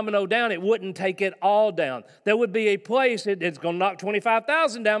knocked a domino down, it wouldn't take it all down. There would be a place, it's going to knock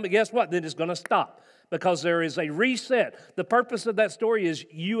 25,000 down, but guess what? Then it's going to stop because there is a reset. The purpose of that story is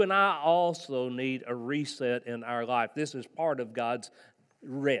you and I also need a reset in our life. This is part of God's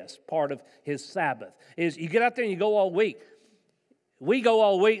rest, part of His Sabbath. Is you get out there and you go all week. We go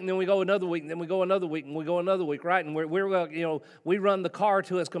all week, and then we go another week, and then we go another week, and we go another week, right? And we run the car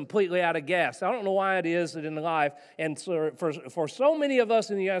till it's completely out of gas. I don't know why it is that in life, and so for so many of us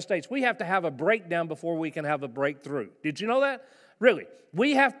in the United States, we have to have a breakdown before we can have a breakthrough. Did you know that? Really,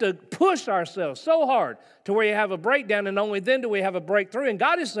 we have to push ourselves so hard to where you have a breakdown, and only then do we have a breakthrough. And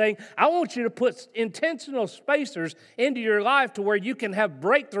God is saying, I want you to put intentional spacers into your life to where you can have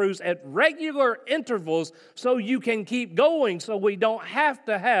breakthroughs at regular intervals so you can keep going so we don't have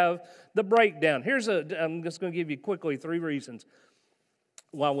to have the breakdown. I'm just going to give you quickly 3 reasons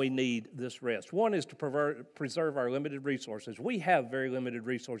why we need this rest. One is to preserve our limited resources. We have very limited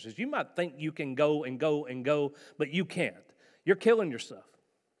resources. You might think you can go and go and go, but you can't. You're killing yourself.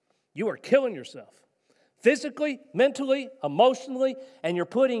 You are killing yourself. Physically, mentally, emotionally, and you're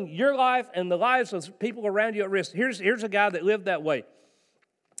putting your life and the lives of people around you at risk. Here's a guy that lived that way.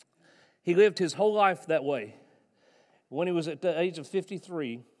 He lived his whole life that way. When he was at the age of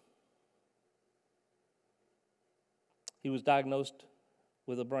 53, he was diagnosed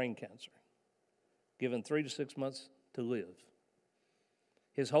with a brain cancer, given 3 to 6 months to live.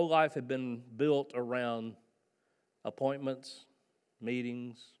 His whole life had been built around appointments,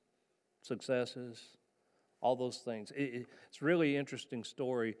 meetings, successes, all those things. It's a really interesting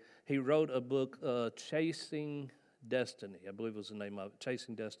story. He wrote a book, Chasing Destiny, I believe was the name of it,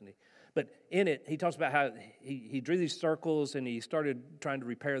 Chasing Destiny. But in it, he talks about how he drew these circles and he started trying to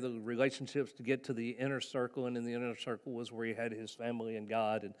repair the relationships to get to the inner circle, and in the inner circle was where he had his family and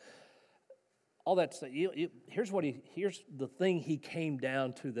God. And all that stuff. Here's the thing he came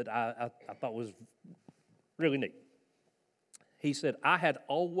down to that I thought was really neat. He said, I had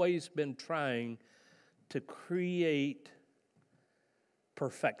always been trying to create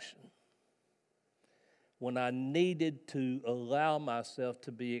perfection when I needed to allow myself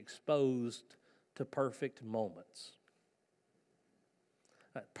to be exposed to perfect moments.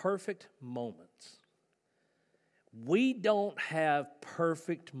 Perfect moments. We don't have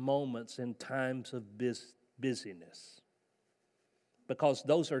perfect moments in times of busyness because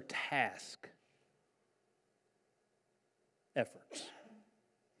those are task efforts.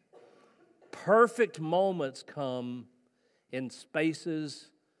 Perfect moments come in spaces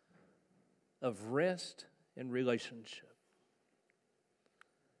of rest and relationship.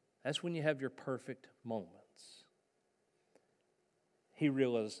 That's when you have your perfect moments. He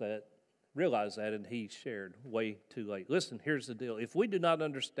realized that, and he shared way too late. Listen, here's the deal. If we do not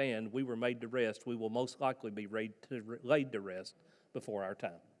understand we were made to rest, we will most likely be laid to rest before our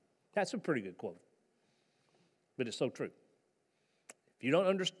time. That's a pretty good quote, but it's so true. If you don't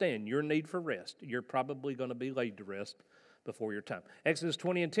understand your need for rest, you're probably going to be laid to rest before your time. Exodus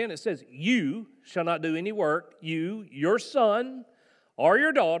 20:10, it says, you shall not do any work, you, your son, or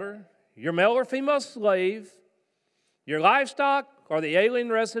your daughter, your male or female slave, your livestock, or the alien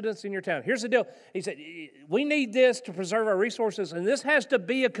residents in your town. Here's the deal. He said, we need this to preserve our resources, and this has to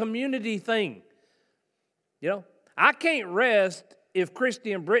be a community thing. You know, I can't rest if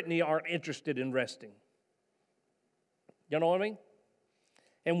Christy and Brittany aren't interested in resting. You know what I mean?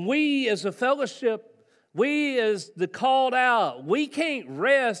 And we as a fellowship, we as the called out, we can't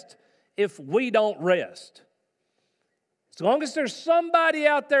rest if we don't rest. As long as there's somebody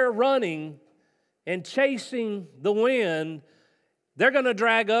out there running and chasing the wind, they're going to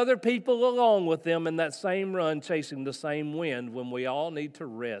drag other people along with them in that same run, chasing the same wind, when we all need to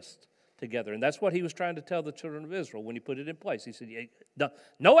rest together. And that's what he was trying to tell the children of Israel when he put it in place. He said,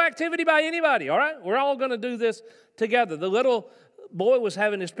 no activity by anybody, all right? We're all going to do this together. The little boy was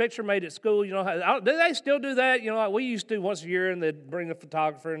having his picture made at school. You know, do they still do that? You know, like we used to once a year, and they'd bring the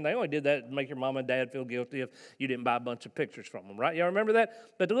photographer, and they only did that to make your mom and dad feel guilty if you didn't buy a bunch of pictures from them, right? Y'all remember that?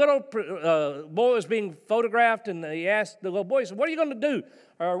 But the little boy was being photographed, and he asked the little boy, he said, what are you going to do?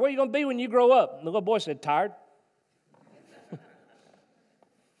 Or what are you going to be when you grow up? And the little boy said, tired.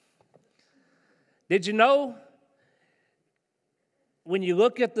 Did you know when you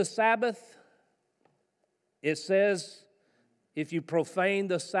look at the Sabbath, it says, if you profane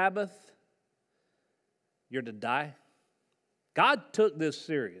the Sabbath, you're to die? God took this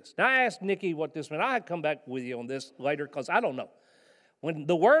serious. Now, I asked Nikki what this meant. I'll come back with you on this later because I don't know. When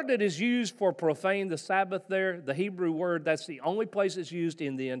the word that is used for profane the Sabbath there, the Hebrew word, that's the only place it's used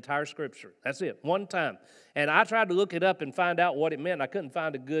in the entire Scripture. That's it, one time. And I tried to look it up and find out what it meant. I couldn't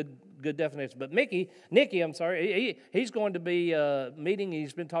find a good definition. But Nikki, he's going to be meeting.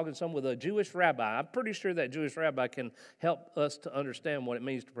 He's been talking some with a Jewish rabbi. I'm pretty sure that Jewish rabbi can help us to understand what it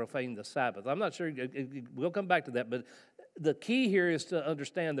means to profane the Sabbath. I'm not sure. We'll come back to that. But the key here is to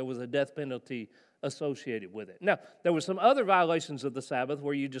understand there was a death penalty associated with it. Now, there were some other violations of the Sabbath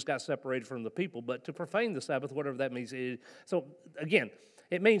where you just got separated from the people, but to profane the Sabbath, whatever that means. So, again,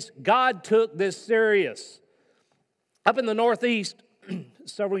 it means God took this serious. Up in the Northeast,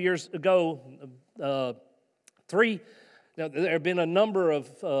 several years ago, there have been a number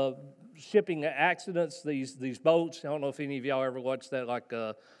of shipping accidents, these boats. I don't know if any of y'all ever watched that, like,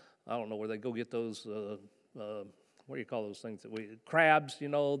 I don't know where they go get those, what do you call those things? Crabs, you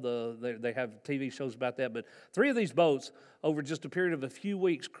know, they have TV shows about that. But 3 of these boats, over just a period of a few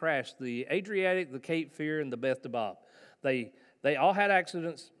weeks, crashed: the Adriatic, the Cape Fear, and the Beth de Bob. They all had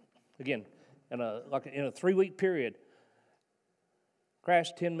accidents, again, in a 3-week period.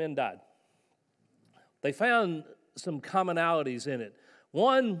 Crashed, 10 men died. They found some commonalities in it.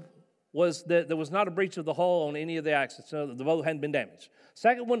 One was that there was not a breach of the hull on any of the accidents. So the boat hadn't been damaged.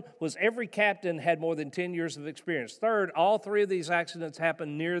 Second one was every captain had more than 10 years of experience. Third, all 3 of these accidents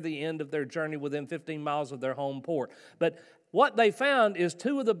happened near the end of their journey within 15 miles of their home port. But what they found is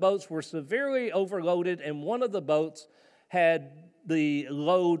 2 of the boats were severely overloaded, and one of the boats had the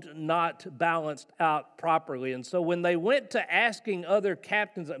load not balanced out properly. And so when they went to asking other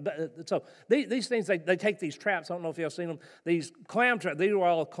captains, so these things, they take these traps. I don't know if y'all seen them. These clam traps, these were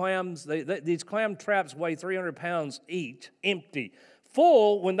all clams. These clam traps weigh 300 pounds each, empty.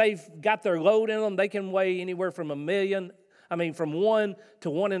 Full, when they've got their load in them, they can weigh anywhere from from 1 to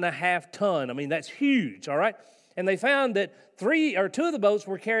 1.5 ton. I mean, that's huge, all right? And they found that 2 of the boats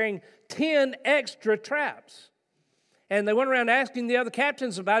were carrying 10 extra traps. And they went around asking the other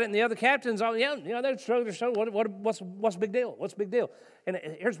captains about it, and the other captains, oh, yeah, they're so, what's the big deal? What's the big deal? And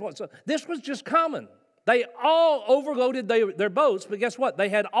here's what, so this was just common. They all overloaded their boats, but guess what? They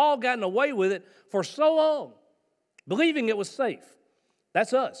had all gotten away with it for so long, believing it was safe.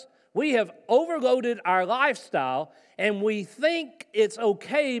 That's us. We have overloaded our lifestyle, and we think it's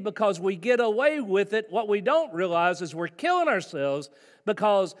okay because we get away with it. What we don't realize is we're killing ourselves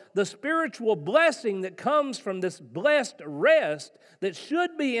because the spiritual blessing that comes from this blessed rest that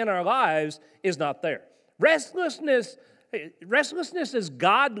should be in our lives is not there. Restlessness is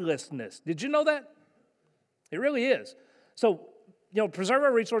godlessness. Did you know that? It really is. So, preserve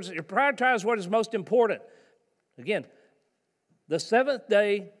our resources. Prioritize what is most important. Again, the seventh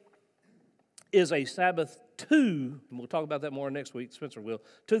day is a Sabbath to, and we'll talk about that more next week, Spencer will,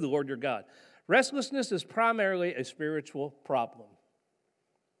 to the Lord your God. Restlessness is primarily a spiritual problem.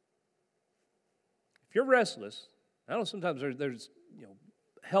 If you're restless, I know sometimes there's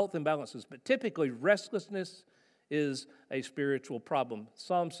health imbalances, but typically restlessness is a spiritual problem.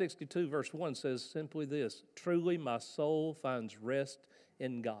 Psalm 62 verse 1 says simply this, truly my soul finds rest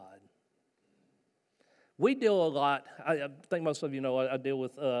in God. We deal a lot, I think most of you know, I deal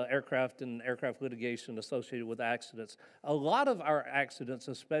with aircraft and aircraft litigation associated with accidents. A lot of our accidents,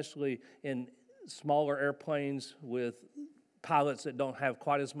 especially in smaller airplanes with pilots that don't have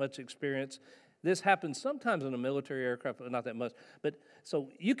quite as much experience, this happens sometimes in a military aircraft, but not that much. But so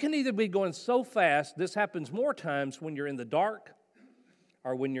you can either be going so fast, this happens more times when you're in the dark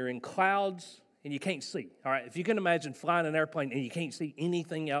or when you're in clouds and you can't see. All right, if you can imagine flying an airplane and you can't see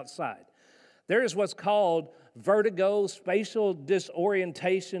anything outside. There is what's called vertigo, spatial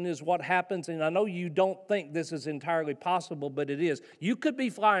disorientation is what happens, and I know you don't think this is entirely possible, but it is. You could be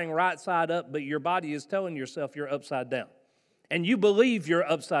flying right side up, but your body is telling yourself you're upside down, and you believe you're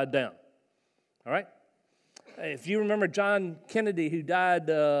upside down, all right? If you remember John Kennedy, who died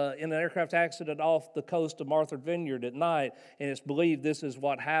in an aircraft accident off the coast of Martha's Vineyard at night, and it's believed this is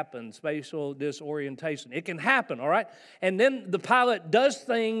what happened, spatial disorientation. It can happen, all right? And then the pilot does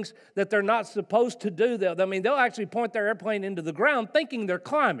things that they're not supposed to do. They'll actually point their airplane into the ground thinking they're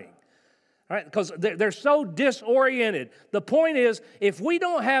climbing, all right? Because they're so disoriented. The point is, if we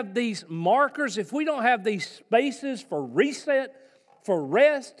don't have these markers, if we don't have these spaces for reset, for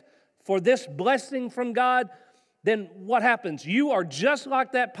rest, for this blessing from God, then what happens? You are just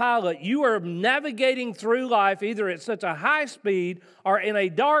like that pilot. You are navigating through life either at such a high speed or in a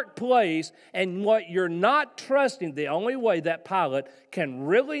dark place, and what you're not trusting, the only way that pilot can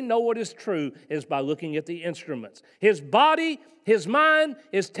really know what is true is by looking at the instruments. His body, his mind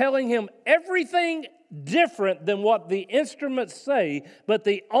is telling him everything different than what the instruments say, but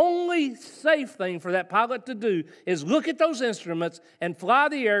the only safe thing for that pilot to do is look at those instruments and fly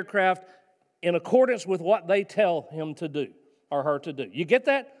the aircraft in accordance with what they tell him to do or her to do. You get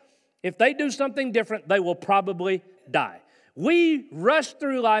that? If they do something different, they will probably die. We rush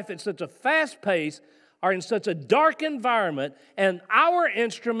through life at such a fast pace or in such a dark environment, and our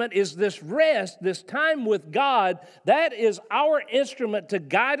instrument is this rest, this time with God. That is our instrument to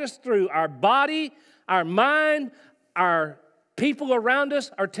guide us through. Our body, our mind, our people around us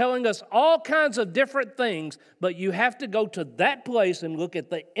are telling us all kinds of different things, but you have to go to that place and look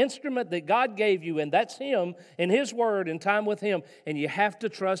at the instrument that God gave you, and that's Him and His Word and time with Him, and you have to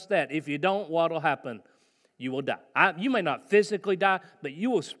trust that. If you don't, what will happen? You will die. You may not physically die, but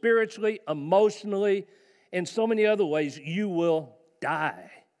you will spiritually, emotionally, in so many other ways, you will die.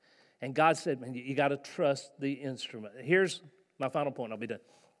 And God said, man, you got to trust the instrument. Here's my final point. I'll be done.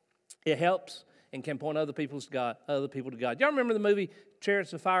 It helps and can point other people to God. Y'all remember the movie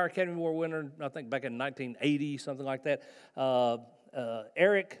Chariots of Fire, Academy Award winner, I think back in 1980, something like that.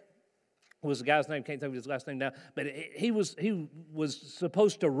 Eric was the guy's name, can't think of his last name now, but he was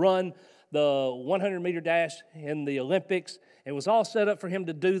supposed to run the 100-meter dash in the Olympics. It was all set up for him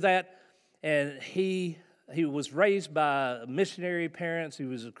to do that, and he was raised by missionary parents. He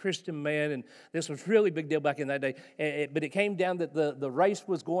was a Christian man, and this was really a big deal back in that day. But it came down that the race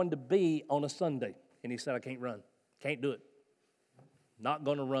was going to be on a Sunday, and he said, I can't run. Can't do it. Not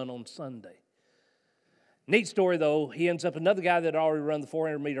going to run on Sunday. Neat story, though. He ends up, another guy that had already run the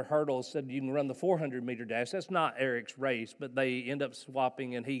 400-meter hurdle said you can run the 400-meter dash. That's not Eric's race, but they end up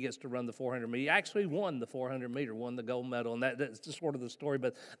swapping, and he gets to run the 400-meter. He actually won the 400-meter, won the gold medal, and that's just sort of the story.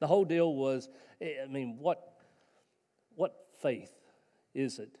 But the whole deal was, I mean, what faith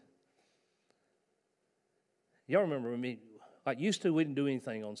is it? Y'all remember me? Like used to, we didn't do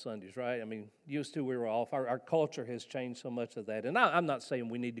anything on Sundays, right? I mean, used to, we were off. Our culture has changed so much of that. And I'm not saying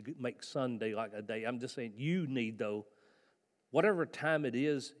we need to make Sunday like a day. I'm just saying you need, though, whatever time it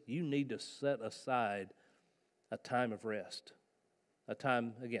is, you need to set aside a time of rest. A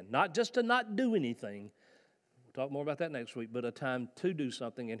time, again, not just to not do anything. We'll talk more about that next week, but a time to do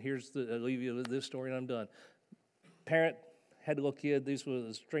something. And I'll leave you with this story and I'm done. Parent had a little kid. This was an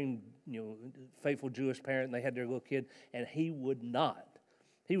extreme, faithful Jewish parent, and they had their little kid, and he was not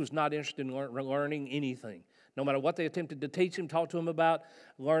interested in learning anything. No matter what they attempted to teach him, talk to him about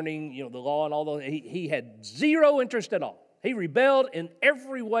learning, the law and all those, he had zero interest at all. He rebelled in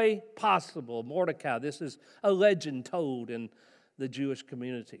every way possible. Mordecai, this is a legend told in the Jewish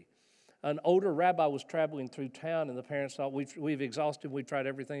community. An older rabbi was traveling through town, and the parents thought, we've exhausted, we've tried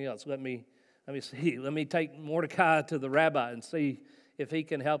everything else. Let me take Mordecai to the rabbi and see if he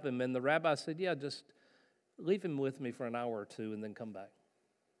can help him. And the rabbi said, yeah, just leave him with me for an hour or two and then come back.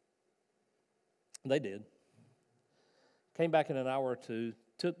 They did. Came back in an hour or two,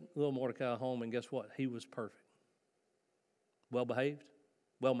 took little Mordecai home, and guess what? He was perfect. Well-behaved,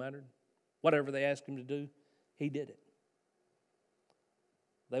 well-mannered. Whatever they asked him to do, he did it.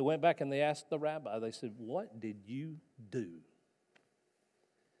 They went back and they asked the rabbi, they said, what did you do?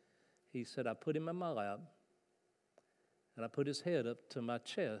 He said, I put him in my lap, and I put his head up to my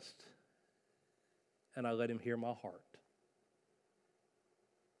chest, and I let him hear my heart.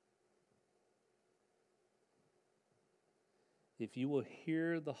 If you will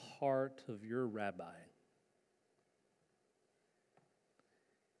hear the heart of your rabbi,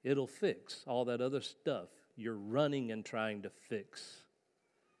 it'll fix all that other stuff you're running and trying to fix,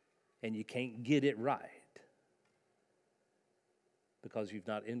 and you can't get it right because you've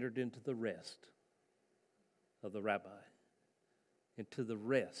not entered into the rest of the rabbi, into the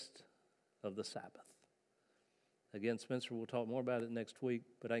rest of the Sabbath. Again, Spencer will talk more about it next week,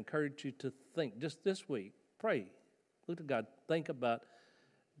 but I encourage you to think, just this week, pray. Look to God. Think about,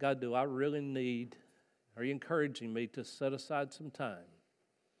 God, do I really need, are you encouraging me to set aside some time?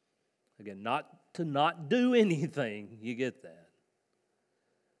 Again, not to not do anything, you get that,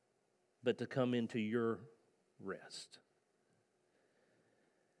 but to come into your rest.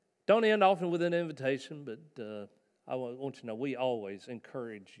 Don't end often with an invitation, but I want you to know we always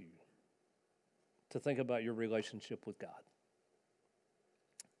encourage you to think about your relationship with God.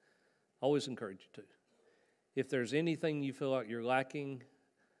 Always encourage you to. If there's anything you feel like you're lacking,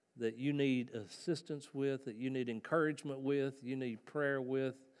 that you need assistance with, that you need encouragement with, you need prayer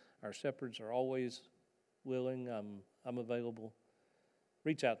with, our shepherds are always willing. I'm available.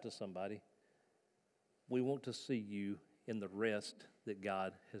 Reach out to somebody. We want to see you in the rest that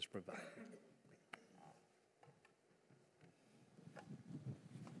God has provided.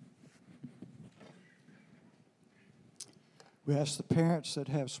 We ask the parents that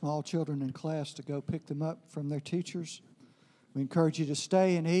have small children in class to go pick them up from their teachers. We encourage you to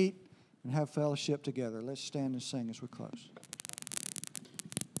stay and eat and have fellowship together. Let's stand and sing as we close.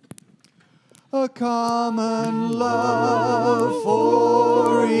 A common love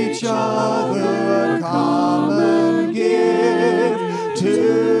for each other, a common gift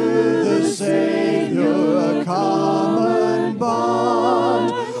to the Savior, a common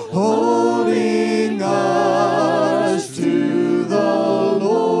bond holding us to the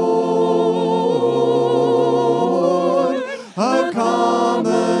Lord, a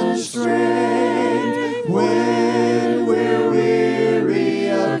common strength when we're weary,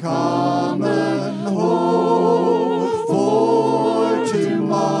 a common hope for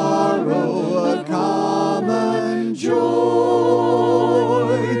tomorrow, a common joy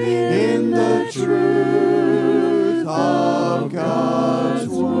in the truth of God's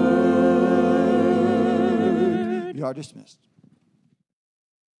word. You are dismissed.